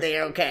sure that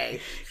they're okay.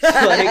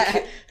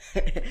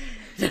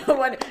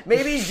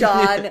 Maybe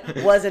John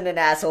wasn't an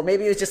asshole.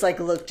 Maybe he was just like,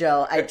 look,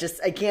 Joe, I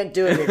can't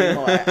do it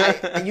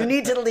anymore. You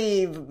need to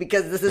leave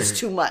because this is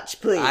too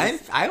much, please.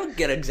 I would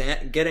get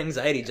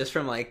anxiety just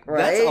from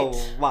that's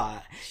a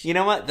lot. You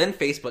know what? Then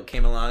Facebook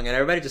came along and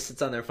everybody just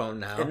sits on their phone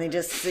now. And they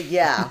just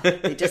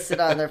sit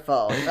on their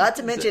phone. Not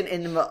to mention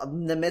in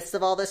the midst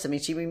of all this, I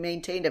mean, she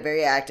maintained a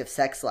very active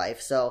sex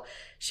life. So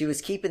she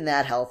was keeping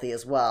that healthy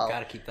as well.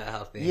 Gotta keep that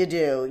healthy. You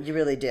do. You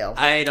really do.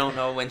 I don't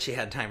know when she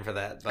had time for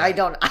that. But... I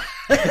don't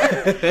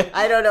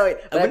know.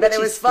 But I bet it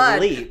was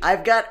fun.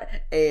 I've got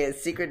a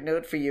secret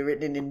note for you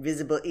written in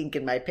invisible ink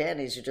in my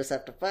panties. You just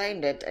have to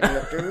find it and you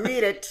have to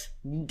read it.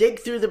 Dig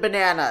through the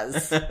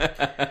bananas.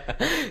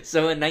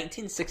 So in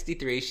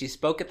 1963, she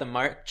spoke at the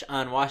March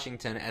on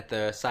Washington at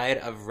the side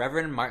of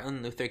Reverend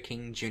Martin Luther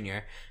King Jr.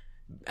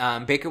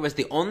 Baker was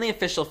the only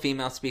official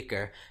female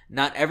speaker.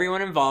 Not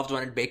everyone involved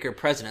wanted Baker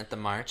president at the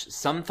march.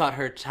 Some thought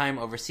her time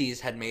overseas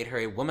had made her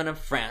a woman of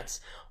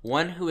France,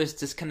 one who was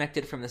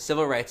disconnected from the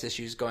civil rights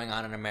issues going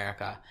on in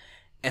America.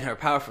 In her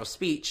powerful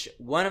speech,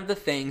 one of the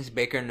things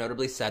Baker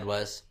notably said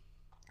was,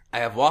 I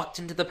have walked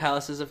into the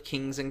palaces of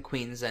kings and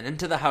queens and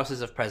into the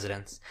houses of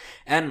presidents,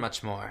 and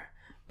much more.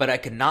 But I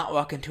could not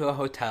walk into a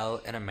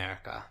hotel in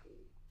America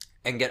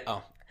and get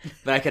a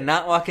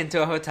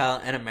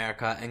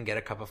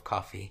cup of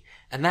coffee.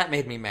 And that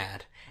made me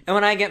mad. And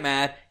when I get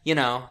mad,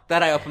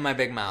 that I open my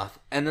big mouth.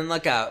 And then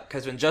look out,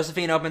 because when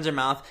Josephine opens her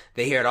mouth,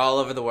 they hear it all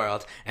over the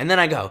world. And then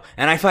I go,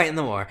 and I fight in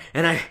the war,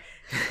 and I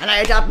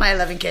adopt my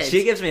 11 kids.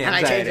 She gives me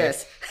anxiety. And I change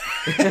this.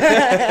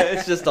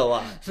 It's just a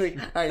lot.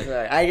 I'm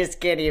sorry. I just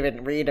can't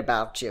even read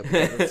about you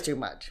because it's too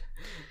much.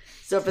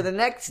 So for the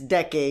next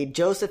decade,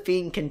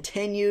 Josephine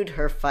continued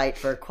her fight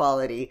for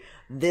equality,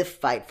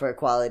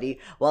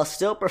 while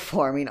still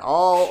performing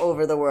all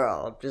over the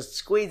world, just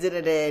squeezing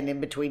it in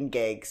between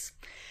gigs.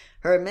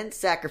 Her immense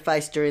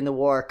sacrifice during the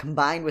war,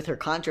 combined with her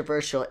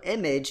controversial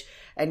image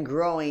and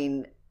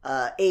growing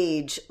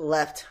age,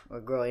 left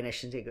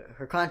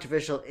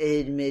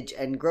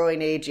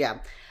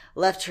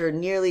her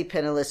nearly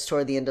penniless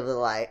toward the end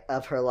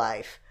of her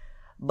life.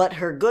 But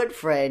her good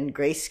friend,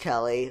 Grace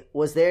Kelly,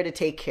 was there to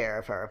take care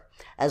of her,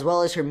 as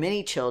well as her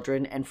many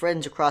children and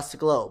friends across the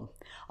globe.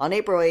 On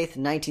April 8th,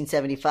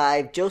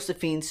 1975,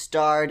 Josephine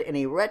starred in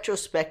a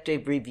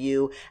retrospective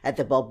review at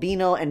the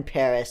Balbino in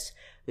Paris,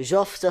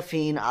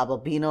 Josephine à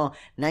Balbino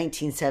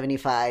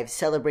 1975,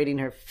 celebrating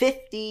her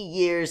 50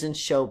 years in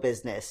show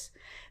business.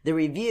 The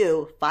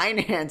review,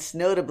 financed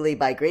notably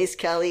by Grace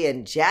Kelly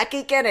and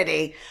Jackie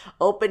Kennedy,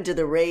 opened to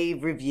the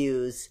rave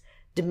reviews.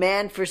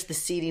 Demand for the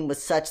seating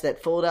was such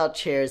that fold-out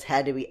chairs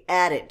had to be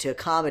added to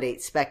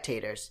accommodate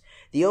spectators.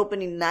 The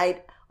opening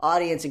night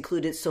audience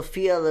included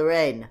Sophia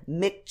Loren,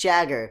 Mick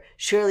Jagger,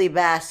 Shirley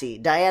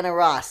Bassey, Diana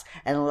Ross,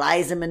 and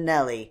Liza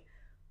Minnelli.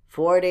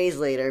 4 days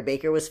later,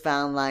 Baker was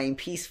found lying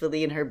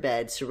peacefully in her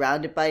bed,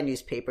 surrounded by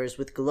newspapers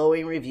with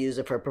glowing reviews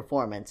of her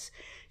performance.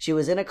 She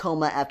was in a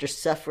coma after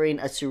suffering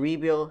a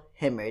cerebral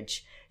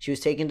hemorrhage. She was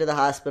taken to the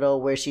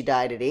hospital, where she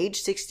died at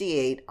age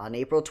 68 on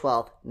April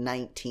 12,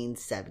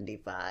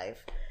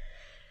 1975.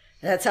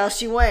 That's how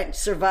she went,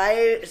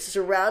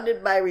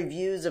 surrounded by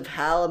reviews of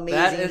how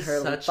amazing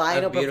her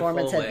final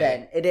performance had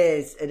been. It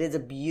is a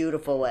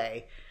beautiful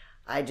way.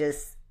 That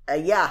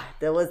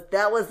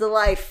was the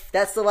life.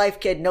 That's the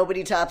life, kid.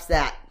 Nobody tops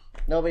that.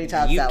 Nobody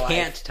tops that life. You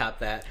can't top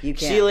that. You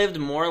can't. She lived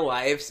more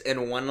lives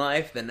in one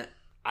life than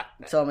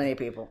so many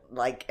people.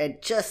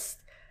 Just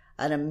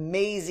an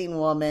amazing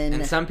woman.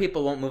 And some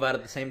people won't move out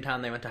of the same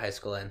town they went to high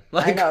school in.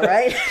 I know,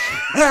 right?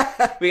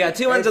 We got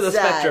two ends of the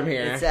spectrum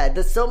here. It's sad.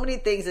 There's so many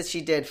things that she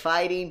did,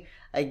 fighting,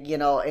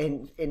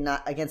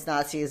 against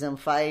Nazism,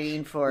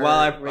 fighting for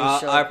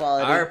racial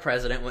equality. Our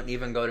president wouldn't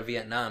even go to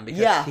Vietnam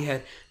because he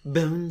had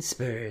bone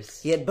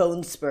spurs. Yeah.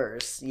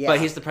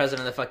 But he's the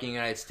president of the fucking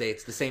United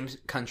States, the same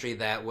country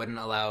that wouldn't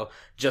allow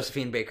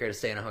Josephine Baker to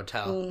stay in a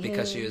hotel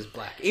because she was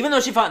black. Even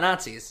though she fought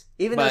Nazis.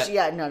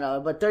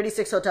 But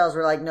 36 hotels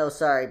were like, no,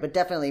 sorry. But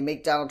definitely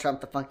make Donald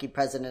Trump the funky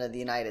president of the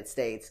United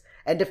States.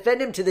 And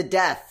defend him to the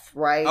death,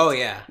 right? Oh,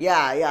 yeah.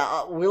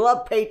 Yeah. We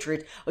love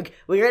patriots.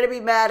 We're going to be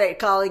mad at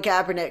Colin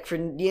Kaepernick for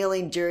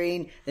kneeling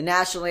during the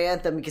national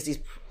anthem because he's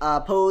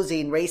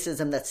opposing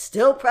racism that's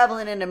still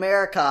prevalent in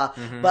America,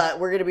 but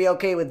we're going to be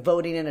okay with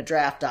voting in a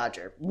draft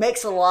dodger.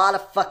 Makes a lot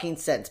of fucking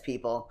sense,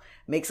 people.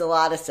 Makes a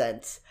lot of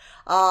sense.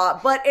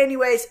 But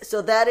anyways,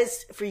 so that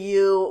is for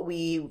you.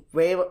 We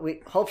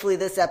hopefully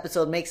this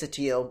episode makes it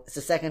to you. It's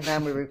the second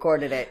time we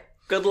recorded it.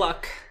 Good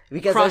luck.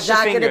 Because there's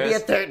not going to be a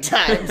third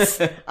time.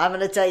 I'm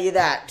going to tell you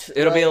that.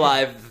 It'll be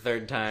live the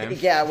third time.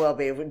 Yeah, it will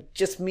be.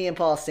 Just me and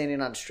Paul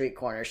standing on a street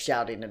corner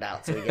shouting it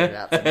out so we get it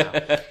out somehow.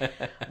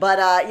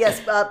 But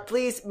yes,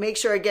 please make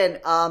sure,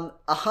 again, A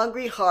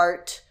Hungry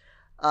Heart,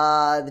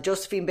 the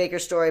Josephine Baker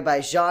story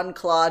by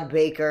Jean-Claude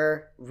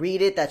Baker.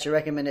 Read it. That's your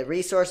recommended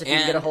resource if you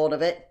can get a hold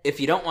of it.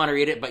 If you don't want to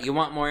read it, but you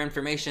want more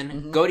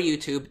information, go to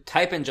YouTube,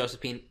 type in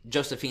Josephine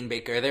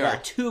Baker. There are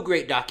 2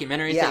 great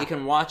documentaries that you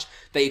can watch,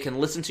 that you can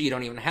listen to. You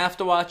don't even have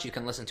to watch. You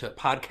can listen to it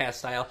podcast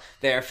style.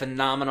 They are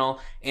phenomenal.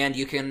 And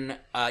you can,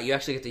 you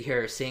actually get to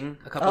hear her sing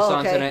a couple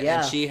songs in it.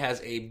 And she has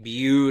a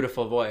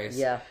beautiful voice.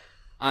 Yeah.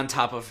 On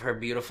top of her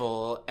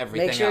beautiful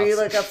everything else. Make sure you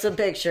look up some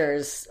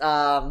pictures,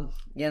 and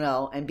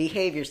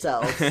behave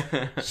yourself.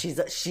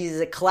 She's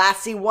a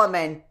classy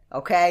woman,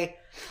 okay?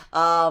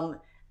 And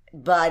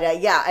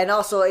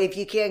also if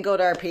you can go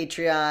to our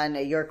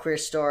Patreon, Your Queer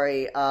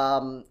Story,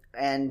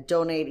 and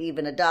donate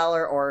even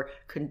 $1 or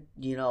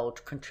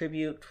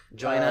contribute,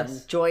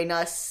 join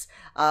us.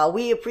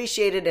 We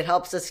appreciate it. It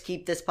helps us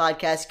keep this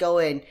podcast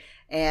going,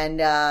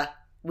 and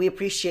we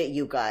appreciate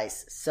you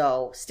guys.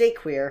 So stay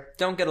queer.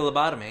 Don't get a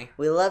lobotomy.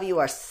 We love you,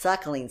 our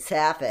suckling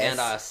sapphis. And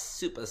our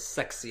super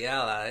sexy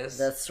allies.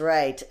 That's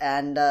right.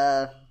 And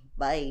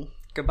bye.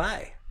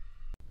 Goodbye.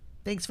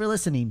 Thanks for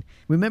listening.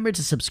 Remember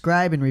to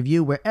subscribe and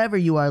review wherever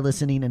you are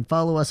listening, and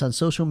follow us on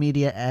social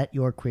media at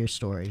Your Queer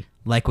Story.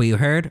 Like what you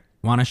heard?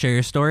 Want to share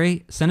your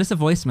story? Send us a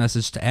voice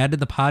message to add to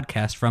the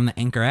podcast from the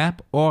Anchor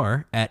app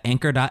or at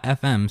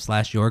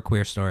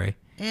anchor.fm/yourqueerstory.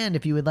 And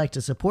if you would like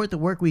to support the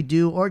work we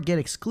do or get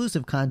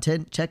exclusive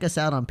content, check us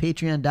out on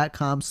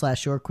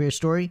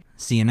patreon.com/yourqueerstory.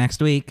 See you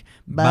next week.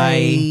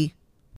 Bye.